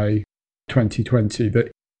shifted by 2020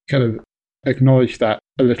 that kind of acknowledge that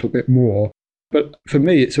a little bit more. But for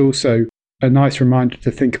me, it's also a nice reminder to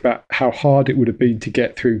think about how hard it would have been to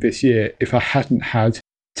get through this year if I hadn't had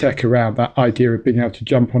tech around, that idea of being able to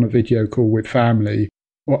jump on a video call with family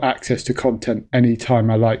or access to content anytime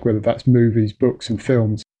I like, whether that's movies, books and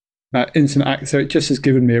films. That instant access, so it just has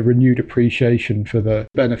given me a renewed appreciation for the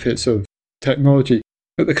benefits of technology.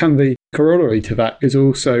 But the kind of the corollary to that is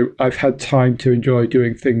also I've had time to enjoy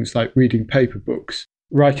doing things like reading paper books,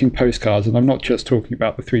 writing postcards, and I'm not just talking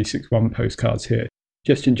about the 361 postcards here.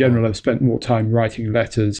 Just in general, I've spent more time writing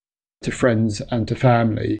letters to friends and to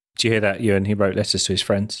family. Did you hear that, Ewan? He wrote letters to his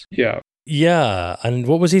friends. Yeah. Yeah, and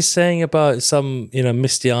what was he saying about some,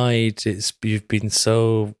 misty-eyed, you've been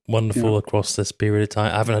so wonderful across this period of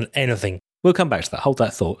time. I haven't had anything. We'll come back to that. Hold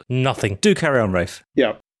that thought. Nothing. Do carry on, Rafe.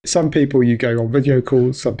 Yeah. Some people you go on video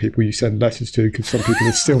calls, some people you send letters to, because some people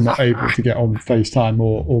are still not able to get on FaceTime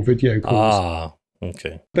or video calls. Ah,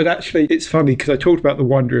 okay. But actually, it's funny because I talked about the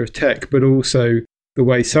wonder of tech, but also the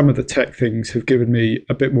way some of the tech things have given me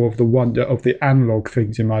a bit more of the wonder of the analog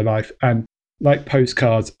things in my life. And like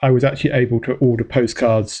postcards, I was actually able to order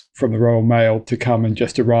postcards from the Royal Mail to come and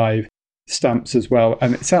just arrive, stamps as well.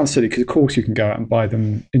 And it sounds silly because, of course, you can go out and buy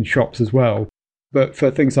them in shops as well. But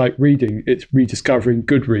for things like reading, it's rediscovering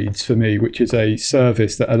Goodreads for me, which is a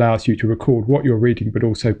service that allows you to record what you're reading, but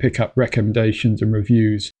also pick up recommendations and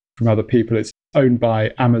reviews from other people. It's owned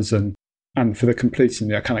by Amazon. And for the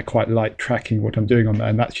completion, I kind of quite like tracking what I'm doing on there.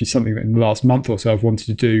 And that's actually something that in the last month or so I've wanted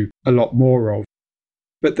to do a lot more of.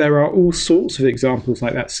 But there are all sorts of examples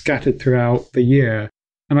like that scattered throughout the year.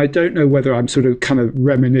 And I don't know whether I'm sort of kind of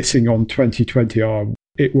reminiscing on 2020 or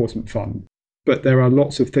it wasn't fun. But there are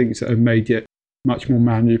lots of things that have made it much more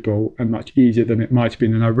manageable and much easier than it might have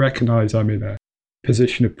been. And I recognise I'm in a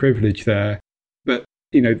position of privilege there. But,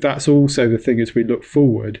 that's also the thing as we look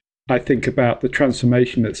forward. I think about the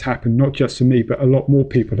transformation that's happened, not just for me, but a lot more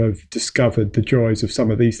people have discovered the joys of some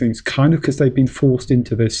of these things, kind of because they've been forced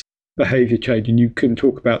into this behaviour change. And you can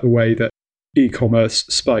talk about the way that e-commerce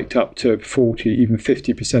spiked up to 40, even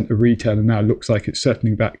 50% of retail, and now looks like it's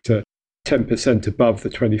settling back to 10% above the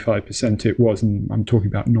 25% it was. And I'm talking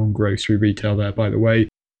about non-grocery retail there, by the way,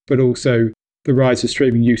 but also the rise of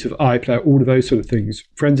streaming, use of iPlayer, all of those sort of things.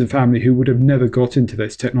 Friends and family who would have never got into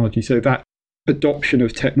this technology. So that adoption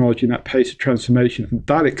of technology and that pace of transformation, and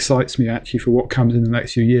that excites me actually for what comes in the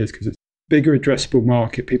next few years, because it's a bigger addressable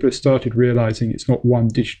market. People have started realizing it's not one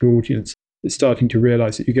digital audience. It's starting to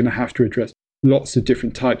realize that you're going to have to address lots of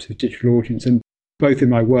different types of digital audience. And both in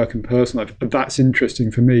my work and personal life, that's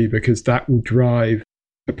interesting for me because that will drive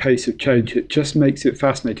a pace of change. It just makes it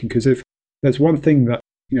fascinating, because if there's one thing that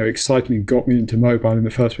excited me and got me into mobile in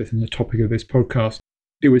the first place, and the topic of this podcast,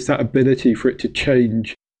 it was that ability for it to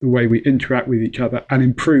change the way we interact with each other and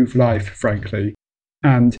improve life, frankly.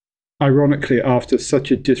 And ironically, after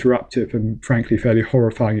such a disruptive and frankly fairly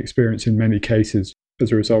horrifying experience in many cases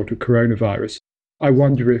as a result of coronavirus, I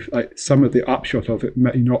wonder if some of the upshot of it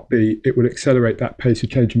may not be it will accelerate that pace of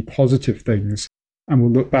change in positive things. And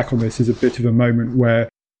we'll look back on this as a bit of a moment where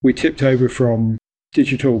we tipped over from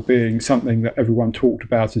digital being something that everyone talked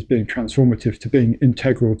about as being transformative to being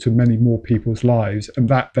integral to many more people's lives. And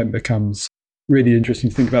that then becomes really interesting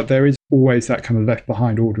to think about. There is always that kind of left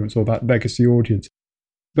behind audience or that legacy audience.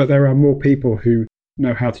 But there are more people who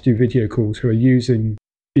know how to do video calls, who are using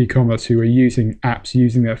e-commerce, who are using apps,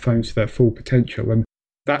 using their phones to their full potential. And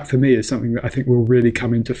that for me is something that I think will really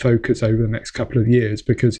come into focus over the next couple of years,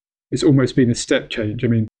 because it's almost been a step change. I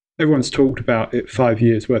mean, everyone's talked about it, 5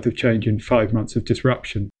 years worth of change in 5 months of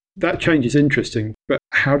disruption. That change is interesting, but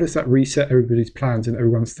how does that reset everybody's plans and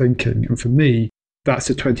everyone's thinking? And for me, that's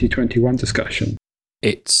a 2021 discussion.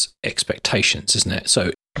 It's expectations, isn't it?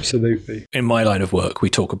 So absolutely. In my line of work, we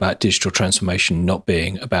talk about digital transformation not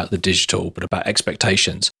being about the digital, but about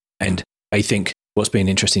expectations. And I think what's been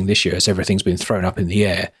interesting this year, as everything's been thrown up in the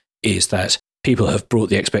air, is that people have brought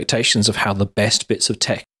the expectations of how the best bits of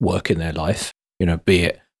tech work in their life, be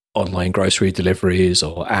it online grocery deliveries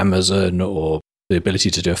or Amazon or the ability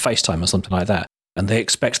to do a FaceTime or something like that. And they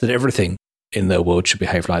expect that everything in their world should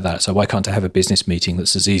behave like that. So why can't I have a business meeting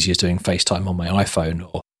that's as easy as doing FaceTime on my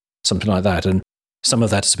iPhone or something like that? And some of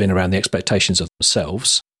that has been around the expectations of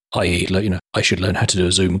themselves, i.e., I should learn how to do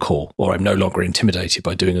a Zoom call, or I'm no longer intimidated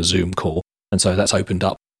by doing a Zoom call. And so that's opened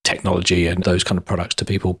up technology and those kind of products to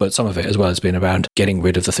people. But some of it as well has been around getting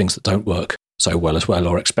rid of the things that don't work so well as well,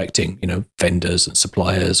 or expecting, vendors and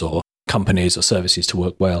suppliers or companies or services to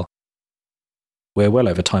work well. We're well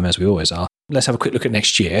over time, as we always are. Let's have a quick look at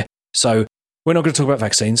next year. So we're not going to talk about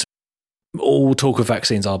vaccines. All talk of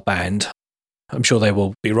vaccines are banned. I'm sure they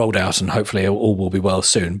will be rolled out and hopefully all will be well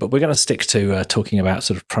soon. But we're going to stick to talking about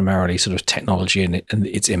sort of primarily sort of technology and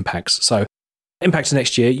its impacts. So impacts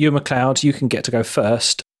next year. You, McLeod, you can get to go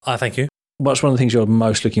first. Thank you. What's one of the things you're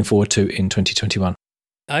most looking forward to in 2021?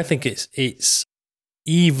 I think it's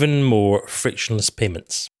even more frictionless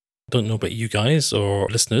payments. I don't know about you guys or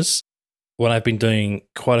listeners. Well, I've been doing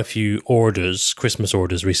quite a few orders, Christmas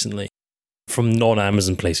orders recently, from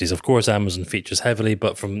non-Amazon places. Of course, Amazon features heavily,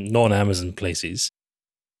 but from non-Amazon places,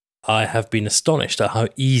 I have been astonished at how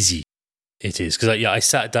easy it is. Because I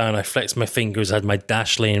sat down, I flexed my fingers, I had my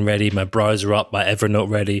Dashlane ready, my browser up, my Evernote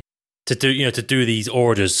ready to do these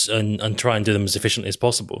orders and try and do them as efficiently as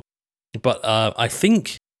possible. But I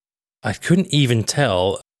think I couldn't even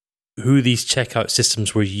tell who these checkout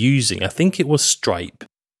systems were using. I think it was Stripe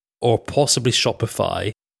or possibly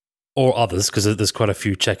Shopify or others, because there's quite a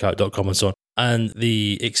few, checkout.com and so on. And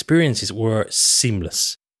the experiences were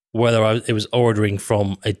seamless. Whether it was ordering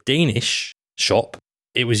from a Danish shop,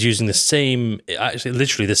 it was using the same, actually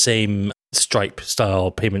literally the same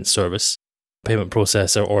Stripe-style payment service, payment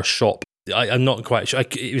processor or shop. I'm not quite sure.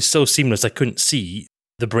 It was so seamless, I couldn't see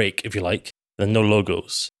the break, if you like, and no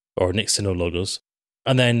logos, or next to no logos.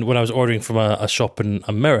 And then when I was ordering from a shop in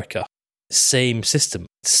America, same system,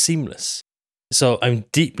 seamless. So I'm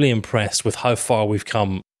deeply impressed with how far we've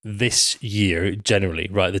come this year generally,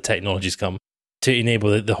 right? The technology's come to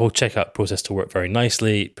enable the whole checkout process to work very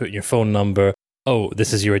nicely. Put in your phone number. Oh,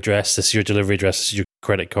 this is your address. This is your delivery address. This is your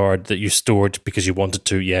credit card that you stored because you wanted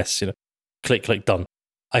to. Yes, click, done.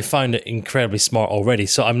 I found it incredibly smart already.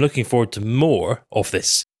 So I'm looking forward to more of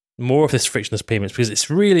this frictionless payments, because it's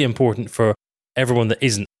really important for everyone that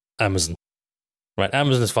isn't Amazon. Right?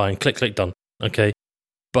 Amazon is fine. Click, done. Okay.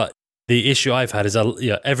 But the issue I've had is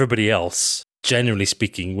everybody else, generally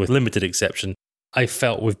speaking, with limited exception, I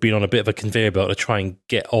felt we've been on a bit of a conveyor belt to try and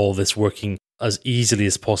get all this working as easily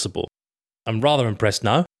as possible. I'm rather impressed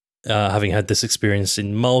now, having had this experience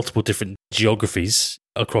in multiple different geographies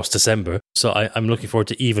across December. So I'm looking forward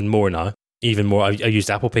to even more now. Even more. I used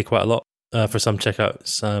Apple Pay quite a lot for some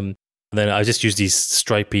checkouts. And then I just used these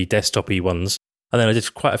stripey, desktop-y ones. And then I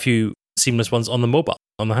did quite a few seamless ones on the mobile,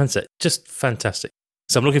 on the handset. Just fantastic.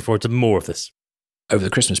 So I'm looking forward to more of this. Over the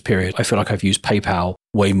Christmas period, I feel like I've used PayPal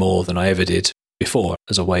way more than I ever did before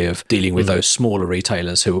as a way of dealing with those smaller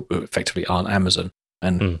retailers who effectively aren't Amazon.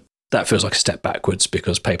 And that feels like a step backwards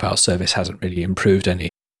because PayPal's service hasn't really improved any.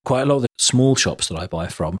 Quite a lot of the small shops that I buy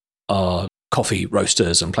from are coffee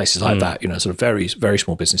roasters and places like that, sort of very, very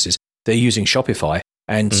small businesses. They're using Shopify.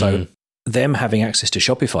 And so them having access to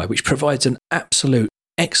Shopify, which provides an absolute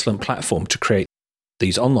excellent platform to create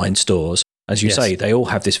these online stores. As you say, they all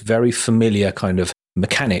have this very familiar kind of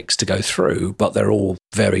mechanics to go through, but they're all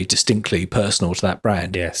very distinctly personal to that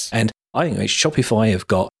brand. Yes. And I think Shopify have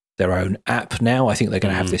got their own app now. I think they're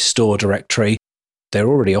going to have this store directory. They're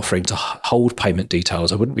already offering to hold payment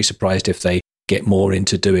details. I wouldn't be surprised if they get more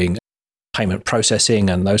into doing payment processing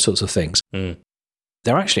and those sorts of things.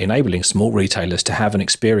 They're actually enabling small retailers to have an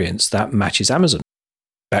experience that matches Amazon.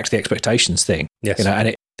 Back to the expectations thing. Yes.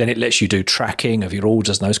 And then it lets you do tracking of your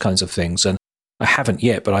orders and those kinds of things. And I haven't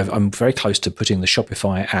yet, but I'm very close to putting the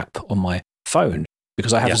Shopify app on my phone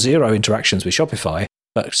because I have zero interactions with Shopify,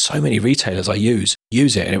 but so many retailers I use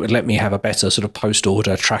it, and it would let me have a better sort of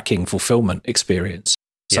post-order tracking fulfillment experience.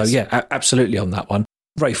 So absolutely on that one.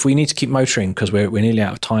 Rafe, we need to keep motoring because we're nearly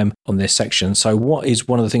out of time on this section. So what is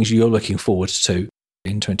one of the things you're looking forward to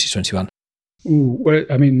in 2021? Well,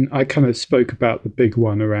 I mean, I kind of spoke about the big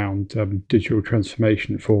one around digital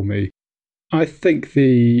transformation for me. I think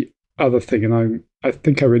the other thing, and I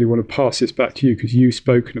think I really want to pass this back to you because you've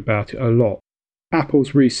spoken about it a lot.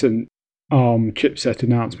 Apple's recent ARM chipset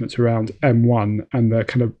announcements around M1 and the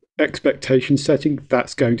kind of expectation setting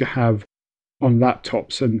that's going to have on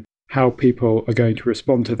laptops and how people are going to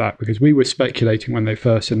respond to that. Because we were speculating when they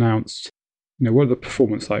first announced, what are the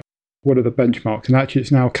performance like? What are the benchmarks? And actually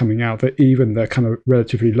it's now coming out that even the kind of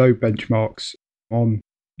relatively low benchmarks on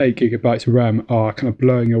 8 gigabytes of RAM are kind of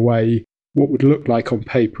blowing away what would look like on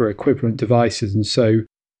paper equivalent devices. And so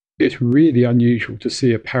it's really unusual to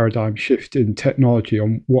see a paradigm shift in technology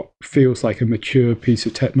on what feels like a mature piece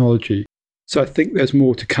of technology. So I think there's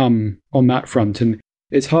more to come on that front. And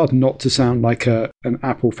it's hard not to sound like an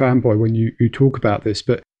Apple fanboy when you talk about this,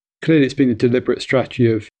 but clearly it's been a deliberate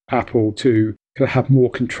strategy of Apple to kind of have more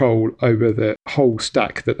control over the whole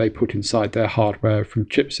stack that they put inside their hardware, from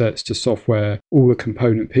chipsets to software, all the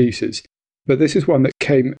component pieces. But this is one that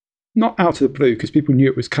came not out of the blue because people knew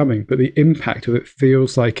it was coming, but the impact of it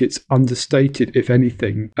feels like it's understated, if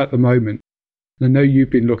anything, at the moment. And I know you've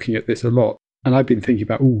been looking at this a lot, and I've been thinking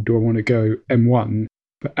about, do I want to go M1?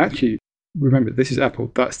 But actually, remember, this is Apple.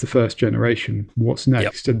 That's the first generation. What's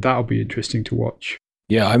next? And that'll be interesting to watch.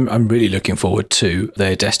 Yeah, I'm really looking forward to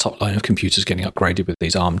their desktop line of computers getting upgraded with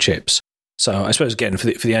these ARM chips. So I suppose, again, for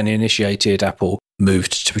the uninitiated, Apple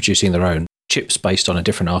moved to producing their own chips based on a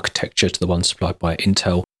different architecture to the ones supplied by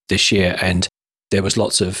Intel this year. And there was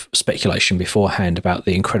lots of speculation beforehand about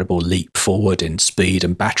the incredible leap forward in speed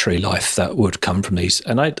and battery life that would come from these.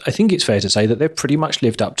 And I think it's fair to say that they've pretty much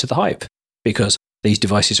lived up to the hype because these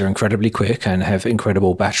devices are incredibly quick and have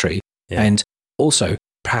incredible battery. Yeah. And also,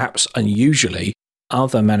 perhaps unusually,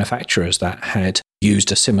 other manufacturers that had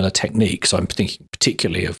used a similar technique, so I'm thinking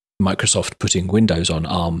particularly of Microsoft putting Windows on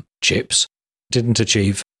ARM chips, didn't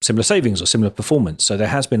achieve similar savings or similar performance. So there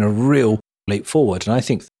has been a real leap forward. And I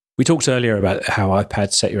think we talked earlier about how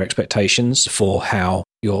iPads set your expectations for how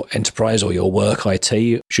your enterprise or your work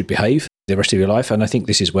IT should behave the rest of your life. And I think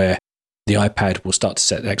this is where the iPad will start to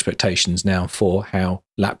set the expectations now for how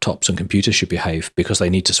laptops and computers should behave, because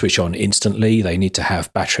they need to switch on instantly. They need to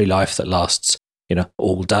have battery life that lasts,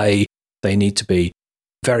 all day. They need to be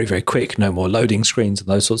very, very quick, no more loading screens and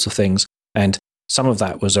those sorts of things. And some of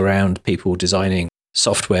that was around people designing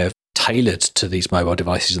software tailored to these mobile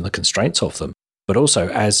devices and the constraints of them. But also,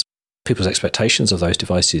 as people's expectations of those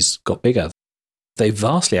devices got bigger, they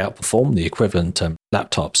vastly outperformed the equivalent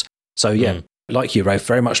laptops. So like you, Rafe,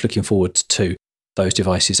 very much looking forward to those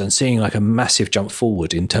devices and seeing like a massive jump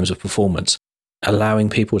forward in terms of performance, allowing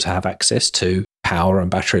people to have access to power and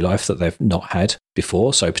battery life that they've not had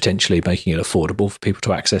before. So potentially making it affordable for people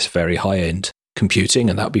to access very high-end computing.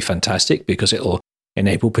 And that would be fantastic because it'll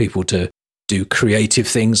enable people to do creative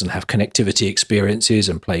things and have connectivity experiences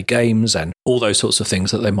and play games and all those sorts of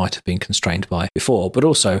things that they might have been constrained by before. But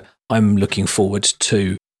also, I'm looking forward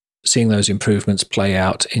to seeing those improvements play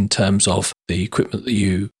out in terms of the equipment that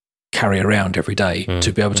you carry around every day,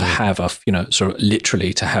 to be able to have sort of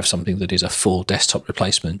literally to have something that is a full desktop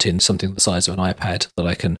replacement in something the size of an iPad that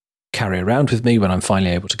I can carry around with me when I'm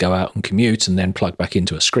finally able to go out and commute, and then plug back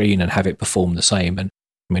into a screen and have it perform the same. And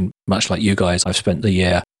I mean, much like you guys, I've spent the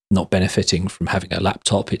year not benefiting from having a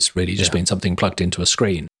laptop. It's really just been something plugged into a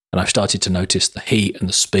screen. And I've started to notice the heat and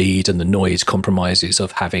the speed and the noise compromises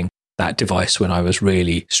of having that device when I was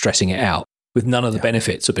really stressing it out, with none of the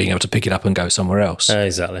benefits of being able to pick it up and go somewhere else.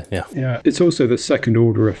 Exactly, Yeah, it's also the second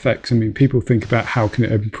order effects. I mean, people think about how can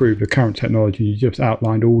it improve the current technology. You just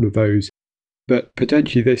outlined all of those. But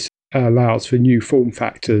potentially this allows for new form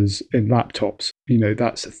factors in laptops.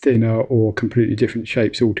 That's thinner or completely different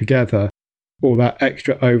shapes altogether. All that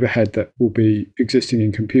extra overhead that will be existing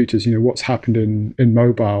in computers. What's happened in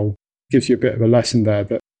mobile gives you a bit of a lesson there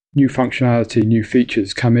that new functionality, new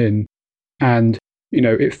features come in. And,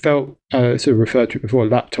 it felt, sort of referred to it before,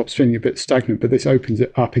 laptops feeling a bit stagnant, but this opens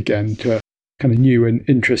it up again to kind of new and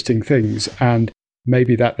interesting things. And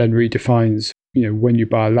maybe that then redefines, when you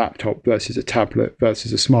buy a laptop versus a tablet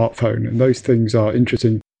versus a smartphone. And those things are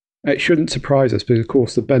interesting. It shouldn't surprise us because, of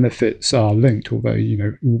course, the benefits are linked, although,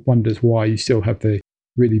 wonders why you still have the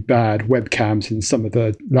really bad webcams in some of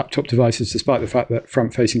the laptop devices, despite the fact that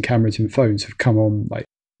front-facing cameras in phones have come on like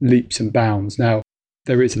leaps and bounds. Now,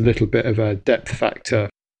 there is a little bit of a depth factor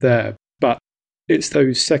there, but it's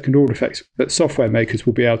those second-order effects that software makers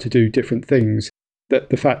will be able to do different things, that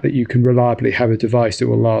the fact that you can reliably have a device that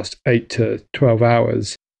will last 8 to 12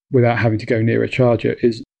 hours without having to go near a charger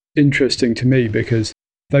is interesting to me, because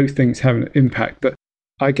those things have an impact. But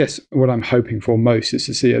I guess what I'm hoping for most is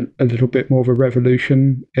to see a little bit more of a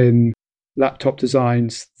revolution in laptop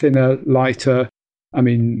designs, thinner, lighter. I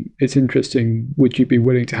mean, it's interesting. Would you be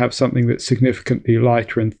willing to have something that's significantly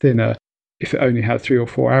lighter and thinner if it only had 3 or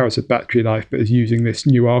 4 hours of battery life, but is using this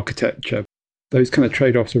new architecture? Those kind of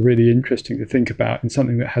trade-offs are really interesting to think about, and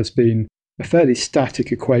something that has been a fairly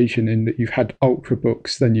static equation in that you've had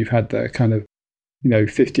ultrabooks, then you've had the kind of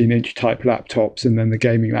 15-inch type laptops, and then the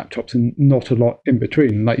gaming laptops, and not a lot in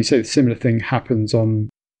between. Like you say, the similar thing happens on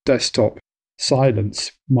desktop.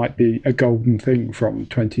 Silence might be a golden thing from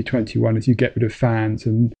 2021 as you get rid of fans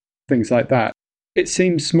and things like that. It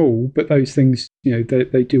seems small, but those things,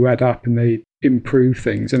 they do add up and they improve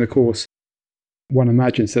things. And of course, one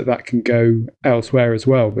imagines that can go elsewhere as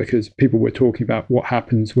well, because people were talking about what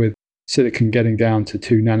happens with silicon getting down to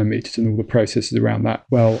 2 nanometers and all the processes around that.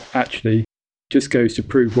 Well, actually, just goes to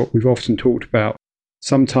prove what we've often talked about.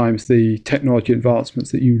 Sometimes the technology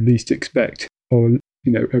advancements that you least expect, or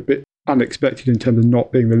a bit unexpected in terms of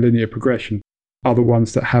not being the linear progression, are the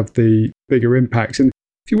ones that have the bigger impacts. And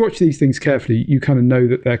if you watch these things carefully, you kind of know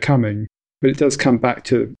that they're coming, but it does come back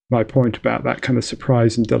to my point about that kind of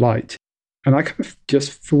surprise and delight. And I kind of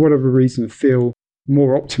just, for whatever reason, feel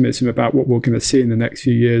more optimism about what we're going to see in the next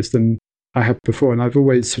few years than I have before. And I've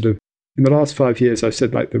always sort of, in the last 5 years, I've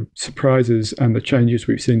said like the surprises and the changes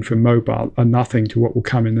we've seen from mobile are nothing to what will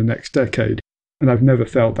come in the next decade. And I've never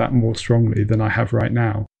felt that more strongly than I have right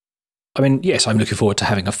now. I mean, yes, I'm looking forward to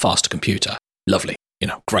having a faster computer. Lovely.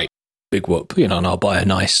 Great. Big whoop. And I'll buy a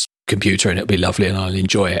nice computer and it'll be lovely and I'll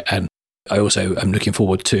enjoy it. And I also am looking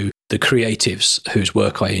forward to the creatives whose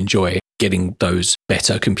work I enjoy getting those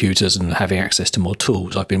better computers and having access to more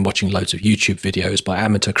tools. I've been watching loads of YouTube videos by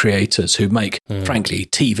amateur creators who make, frankly,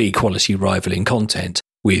 TV quality rivaling content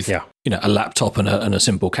with a laptop and a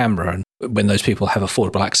simple camera. And when those people have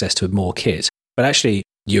affordable access to more kit. But actually,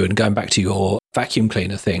 Ewan, going back to your vacuum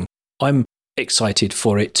cleaner thing, I'm excited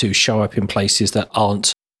for it to show up in places that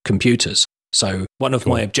aren't computers. So one of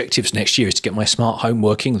my objectives next year is to get my smart home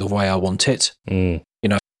working the way I want it.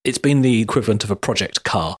 It's been the equivalent of a project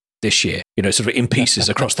car this year, sort of in pieces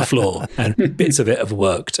across the floor, and bits of it have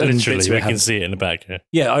worked. And literally, we can see it in the back.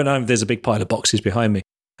 Yeah, I know there's a big pile of boxes behind me,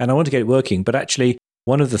 and I want to get it working. But actually,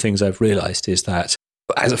 one of the things I've realized is that,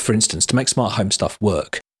 for instance, to make smart home stuff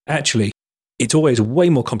work, actually, it's always way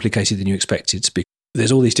more complicated than you expected.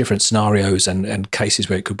 There's all these different scenarios and cases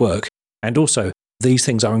where it could work. And also, these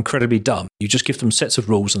things are incredibly dumb. You just give them sets of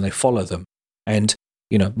rules and they follow them. And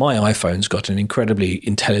my iPhone's got an incredibly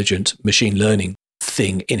intelligent machine learning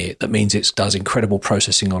thing in it that means it does incredible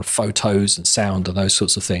processing on photos and sound and those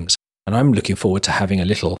sorts of things. And I'm looking forward to having a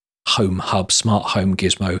little home hub, smart home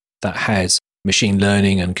gizmo that has machine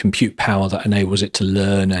learning and compute power that enables it to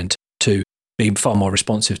learn and to be far more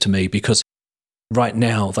responsive to me, because right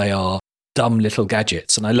now they are dumb little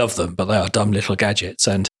gadgets and I love them, but they are dumb little gadgets.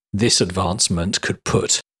 And this advancement could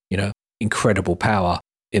put, incredible power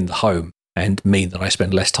in the home and mean that I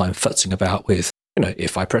spend less time futzing about with,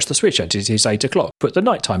 if I press the switch and it is 8 o'clock, put the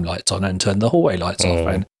nighttime lights on and turn the hallway lights off.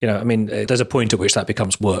 And, there's a point at which that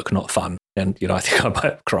becomes work, not fun. And, I think I might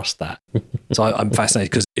have crossed that. So I'm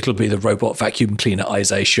fascinated because it'll be the robot vacuum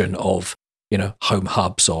cleanerization of, home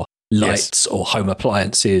hubs or lights or home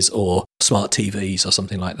appliances or smart TVs or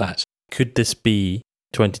something like that. Could this be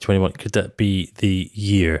 2021? Could that be the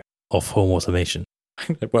year of home automation?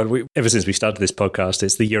 Well, ever since we started this podcast,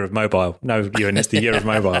 it's the year of mobile. No, it's the year of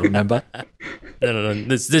mobile, remember? No.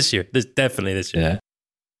 This year. Definitely this year.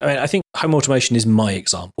 Yeah. I think home automation is my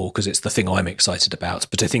example because it's the thing I'm excited about,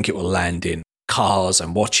 but I think it will land in cars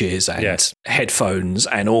and watches and headphones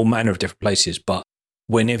and all manner of different places. But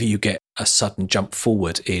whenever you get a sudden jump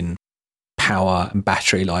forward in power and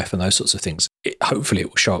battery life and those sorts of things, hopefully it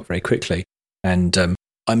will show up very quickly. And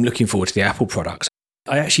I'm looking forward to the Apple products.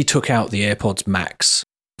 I actually took out the AirPods Max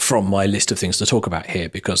from my list of things to talk about here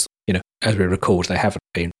because, as we record, they haven't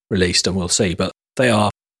been released and we'll see, but they are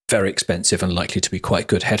very expensive and likely to be quite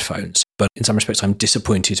good headphones. But in some respects, I'm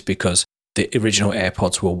disappointed because the original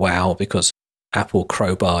AirPods were wow, because Apple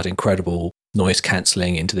crowbarred incredible noise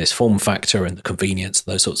cancelling into this form factor and the convenience,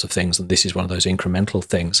 those sorts of things. And this is one of those incremental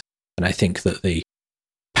things. And I think that the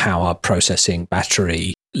power processing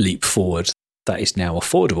battery leap forward that is now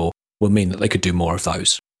affordable will mean that they could do more of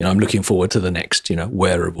those. I'm looking forward to the next,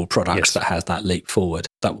 wearable products that has that leap forward.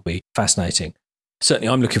 That will be fascinating. Certainly,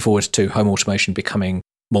 I'm looking forward to home automation becoming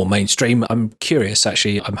more mainstream. I'm curious,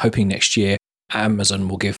 actually. I'm hoping next year Amazon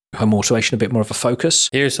will give home automation a bit more of a focus.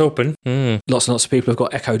 Here's hoping. Lots and lots of people have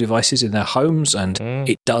got Echo devices in their homes, and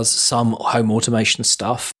it does some home automation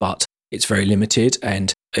stuff, but it's very limited,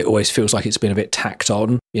 and it always feels like it's been a bit tacked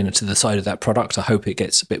on, to the side of that product. I hope it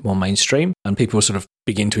gets a bit more mainstream and people sort of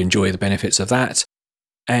begin to enjoy the benefits of that.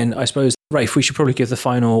 And I suppose, Rafe, we should probably give the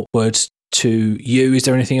final words to you. Is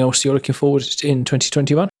there anything else you're looking forward to in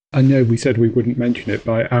 2021? I know we said we wouldn't mention it,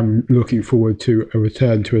 but I am looking forward to a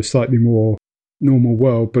return to a slightly more normal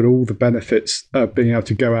world, but all the benefits of being able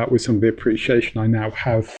to go out with some of the appreciation I now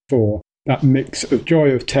have for that mix of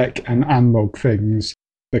joy of tech and analog things,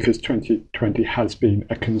 because 2020 has been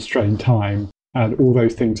a constrained time, and all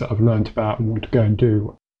those things that I've learned about and want to go and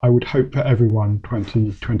do. I would hope for everyone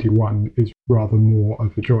 2021 is rather more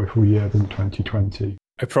of a joyful year than 2020.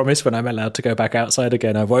 I promise when I'm allowed to go back outside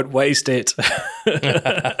again, I won't waste it.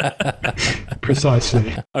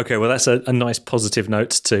 Precisely. Okay, well, that's a nice positive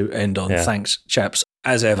note to end on. Yeah. Thanks, chaps.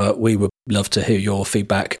 As ever, we would love to hear your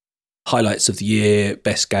feedback. Highlights of the year,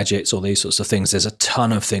 best gadgets, all these sorts of things. There's a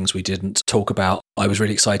ton of things we didn't talk about. I was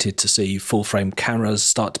really excited to see full-frame cameras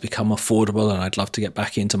start to become affordable, and I'd love to get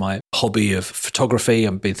back into my hobby of photography.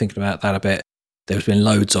 I've been thinking about that a bit. There's been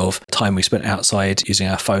loads of time we spent outside using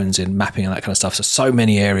our phones in mapping and that kind of stuff. So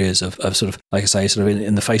many areas of sort of, like I say, sort of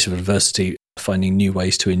in the face of adversity, finding new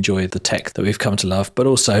ways to enjoy the tech that we've come to love. But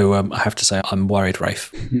also, I have to say, I'm worried,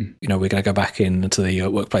 Rafe. We're going to go back into the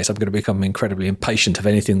workplace. I'm going to become incredibly impatient of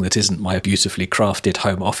anything that isn't my beautifully crafted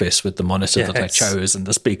home office with the monitor that I chose and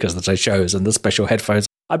the speakers that I chose and the special headphones.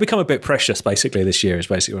 I become a bit precious, basically, this year is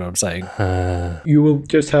basically what I'm saying. You will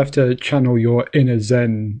just have to channel your inner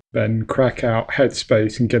Zen, then crack out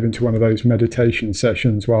Headspace and get into one of those meditation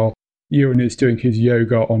sessions while Ewan is doing his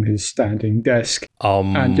yoga on his standing desk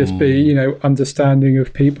and just be, understanding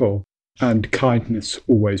of people. And kindness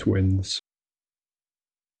always wins.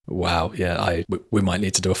 Wow, yeah, we might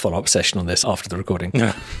need to do a follow-up session on this after the recording.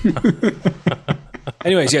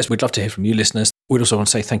 Anyways, yes, we'd love to hear from you listeners. We'd also want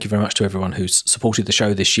to say thank you very much to everyone who's supported the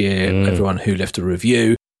show this year, everyone who left a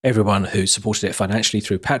review, everyone who's supported it financially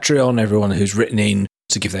through Patreon, everyone who's written in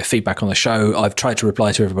to give their feedback on the show. I've tried to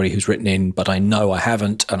reply to everybody who's written in, but I know I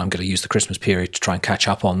haven't, and I'm going to use the Christmas period to try and catch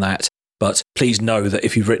up on that. But please know that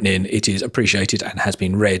if you've written in, it is appreciated and has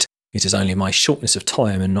been read. It is only my shortness of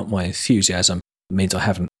time and not my enthusiasm that means I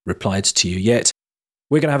haven't replied to you yet.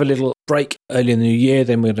 We're going to have a little break early in the new year,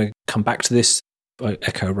 then we're going to come back to this. I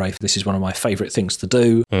echo Rafe, this is one of my favourite things to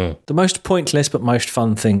do. The most pointless but most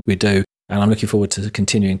fun thing we do. And I'm looking forward to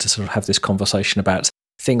continuing to sort of have this conversation about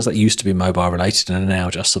things that used to be mobile related and are now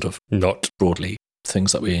just sort of not broadly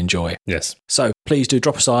things that we enjoy. Yes. So please do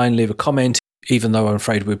drop us a line, leave a comment, even though I'm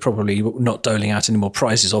afraid we're probably not doling out any more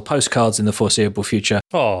prizes or postcards in the foreseeable future.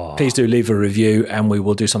 Aww. Please do leave a review and we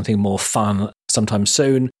will do something more fun sometime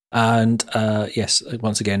soon. And yes,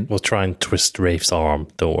 once again, we'll try and twist Rafe's arm,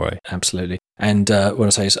 don't worry. Absolutely. And I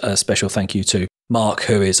want to say a special thank you to Mark,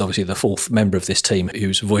 who is obviously the fourth member of this team,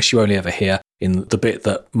 whose voice you only ever hear in the bit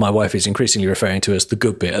that my wife is increasingly referring to as the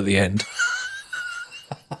good bit at the end.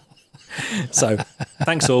 So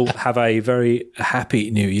thanks all. Have a very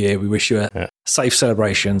happy new year. We wish you safe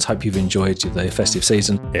celebrations. Hope you've enjoyed the festive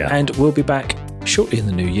season. Yeah. And we'll be back shortly in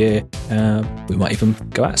the new year. We might even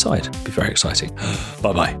go outside. It'll be very exciting.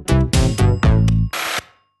 Bye-bye.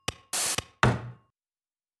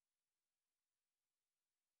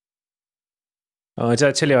 Oh, did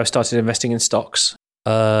I tell you I started investing in stocks?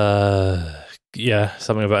 Yeah,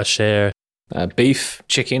 something about a share. Beef,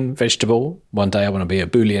 chicken, vegetable. One day I want to be a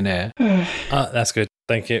billionaire. That's good.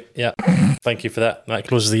 Thank you. Yeah. Thank you for that. That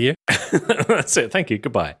closes the year. That's it. Thank you.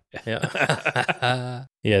 Goodbye. Yeah.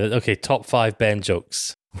 Yeah. Okay. Top 5 Ben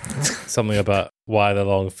jokes. Something about why the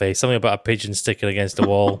long face. Something about a pigeon sticking against the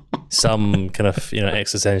wall. Some kind of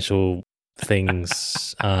existential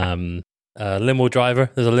things. Limo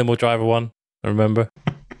driver. There's a limo driver one. I remember.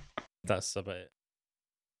 That's about it.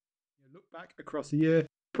 Look back across the year.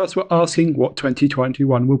 Plus, we're asking what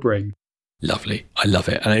 2021 will bring. Lovely. I love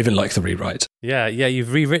it. And I even like the rewrite. Yeah,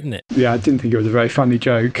 you've rewritten it. Yeah, I didn't think it was a very funny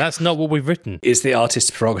joke. That's not what we've written. It's the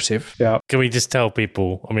artist's prerogative. Yeah. Can we just tell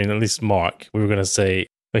people, I mean, at least Mark, we were going to say,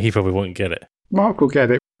 well, he probably won't get it. Mark will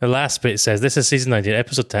get it. The last bit says, this is season 19,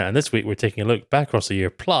 episode 10, and this week we're taking a look back across the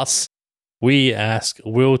year. Plus, we ask,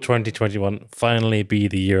 will 2021 finally be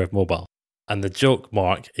the year of mobile? And the joke,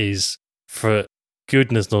 Mark, is for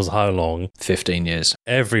goodness knows how long, 15 years,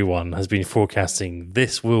 everyone has been forecasting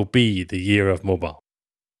this will be the year of mobile.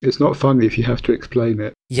 It's not funny if you have to explain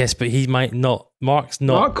it. Yes, but he might not. Mark's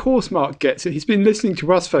not. Of course Mark gets it. He's been listening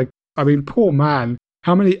to us for, poor man.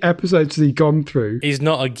 How many episodes has he gone through? He's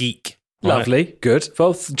not a geek. Lovely. Right. Good.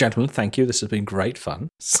 Well, gentlemen, thank you. This has been great fun.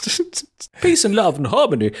 Peace and love and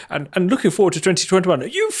harmony. And looking forward to 2021.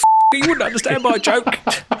 You wouldn't understand my joke.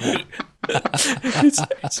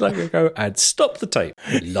 It's like we go and stop the tape.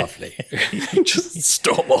 Lovely. Just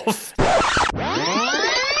storm off.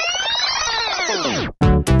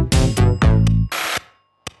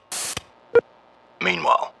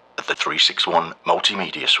 Meanwhile, at the 361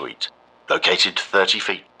 Multimedia Suite, located 30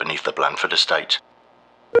 feet beneath the Blandford estate.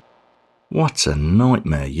 What a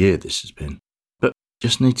nightmare year this has been. But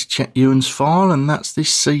just need to check Ewan's file and that's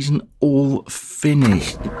this season all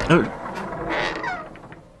finished. Oh.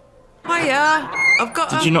 Hiya, I've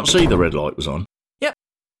got Did you not see the red light was on? Yep.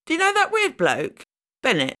 Do you know that weird bloke?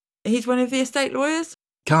 Bennett. He's one of the estate lawyers?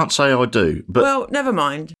 Can't say I do, but... Well, never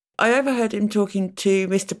mind. I overheard him talking to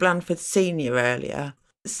Mr. Blandford Senior earlier.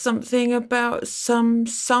 Something about some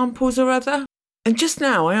samples or other. And just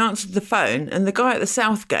now I answered the phone and the guy at the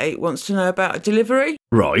South Gate wants to know about a delivery.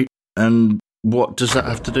 Right. And what does that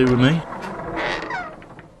have to do with me?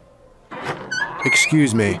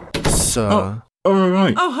 Excuse me, sir. Oh,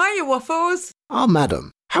 right. Oh, hiya, Waffles. Ah,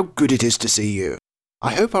 madam. How good it is to see you.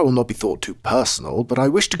 I hope I will not be thought too personal, but I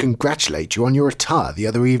wish to congratulate you on your attire the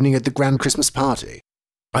other evening at the grand Christmas party.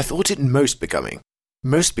 I thought it most becoming.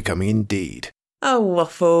 Most becoming indeed. Oh,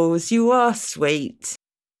 Waffles, you are sweet.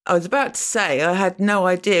 I was about to say I had no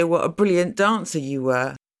idea what a brilliant dancer you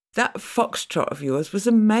were. That foxtrot of yours was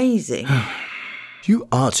amazing. You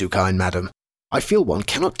are too kind, madam. I feel one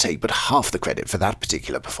cannot take but half the credit for that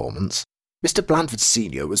particular performance. Mr. Blandford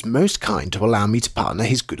Senior was most kind to allow me to partner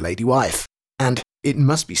his good lady wife. And, it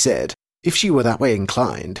must be said, if she were that way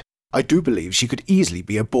inclined, I do believe she could easily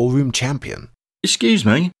be a ballroom champion. Excuse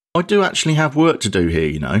me, I do actually have work to do here,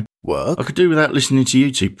 you know. Work? I could do without listening to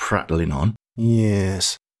you two prattling on.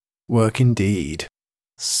 Yes, work indeed,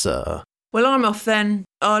 sir. Well, I'm off then.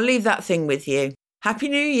 I'll leave that thing with you. Happy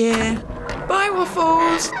New Year. Bye,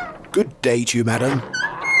 Waffles. Good day to you, madam.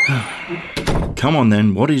 Come on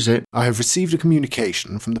then, what is it? I have received a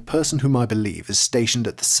communication from the person whom I believe is stationed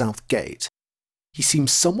at the South Gate. He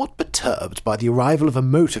seems somewhat perturbed by the arrival of a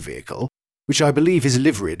motor vehicle, which I believe is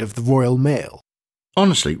liveried of the Royal Mail.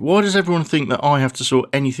 Honestly, why does everyone think that I have to sort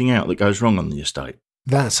anything out that goes wrong on the estate?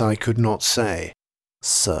 That I could not say,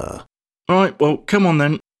 sir. Right, well, come on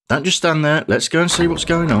then. Don't just stand there. Let's go and see what's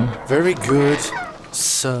going on. Very good,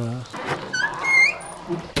 sir.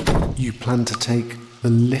 You plan to take the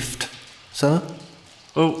lift, sir?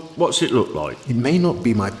 Well, what's it look like? It may not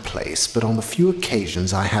be my place, but on the few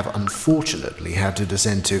occasions I have unfortunately had to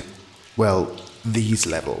descend to, well, these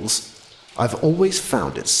levels, I've always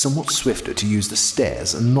found it somewhat swifter to use the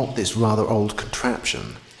stairs and not this rather old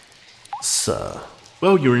contraption, sir.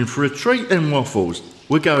 Well, you're in for a treat then, Waffles.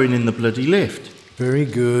 We're going in the bloody lift. Very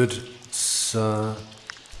good, sir.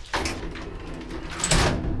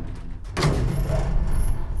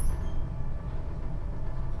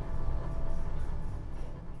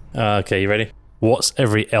 Okay, you ready? What's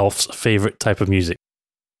every elf's favourite type of music?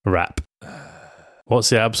 Rap. What's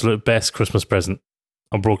the absolute best Christmas present?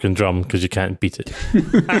 A broken drum, because you can't beat it.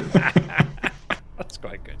 That's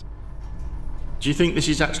quite good. Do you think this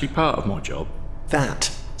is actually part of my job?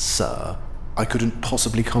 That, sir, I couldn't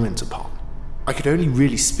possibly comment upon. I could only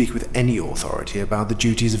really speak with any authority about the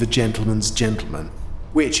duties of a gentleman's gentleman,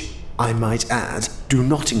 which, I might add, do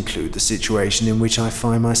not include the situation in which I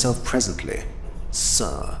find myself presently,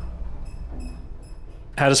 sir.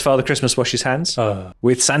 How does Father Christmas wash his hands?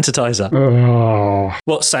 With sanitizer. Oh.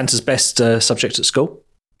 What's Santa's best subject at school?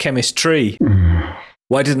 Chemistry.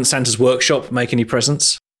 Why didn't Santa's workshop make any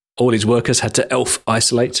presents? All his workers had to elf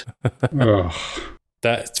isolate.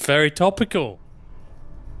 That's very topical.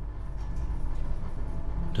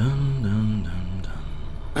 Dun, dun, dun,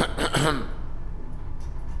 dun.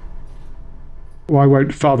 Why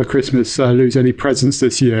won't Father Christmas lose any presents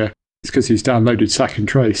this year? It's because he's downloaded Sack and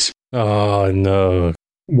Trace. Oh, no.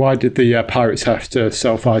 Why did the pirates have to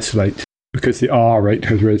self-isolate? Because the R rate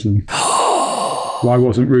has risen. Why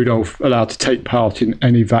wasn't Rudolph allowed to take part in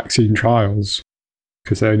any vaccine trials?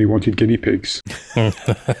 Because they only wanted guinea pigs.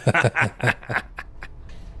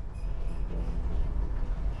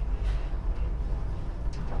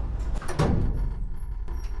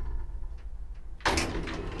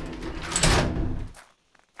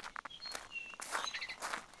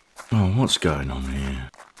 Oh, what's going on here?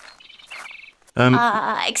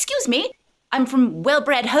 Excuse me? I'm from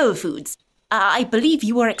Well-Bred Whole Foods. I believe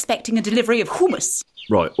you are expecting a delivery of hummus.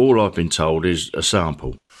 Right, all I've been told is a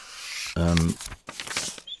sample.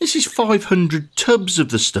 This is 500 tubs of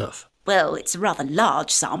the stuff. Well, it's a rather large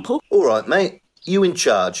sample. All right, mate. You in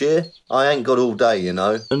charge here? I ain't got all day, you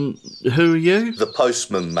know. And who are you? The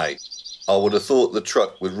postman, mate. I would have thought the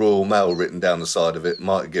truck with Royal Mail written down the side of it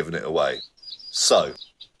might have given it away. So,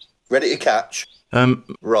 ready to catch?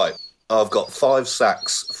 Right. I've got 5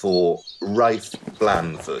 sacks for Rafe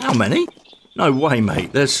Blandford. How many? No way,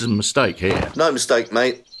 mate. There's some mistake here. No mistake,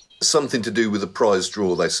 mate. Something to do with the prize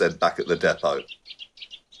draw, they said back at the depot.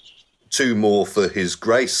 2 more for His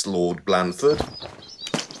Grace, Lord Blandford.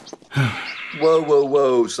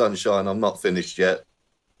 Whoa, sunshine, I'm not finished yet.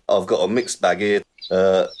 I've got a mixed bag here.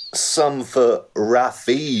 Some for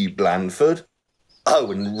Raffi Blandford.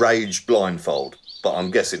 Oh, and Rage Blindfold. But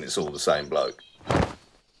I'm guessing it's all the same bloke.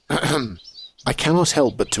 I cannot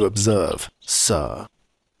help but to observe, sir,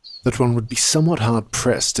 that one would be somewhat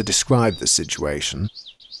hard-pressed to describe the situation,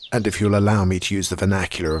 and if you'll allow me to use the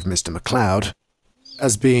vernacular of Mr. MacLeod,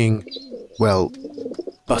 as being, well,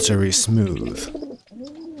 buttery smooth.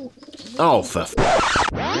 Oh, for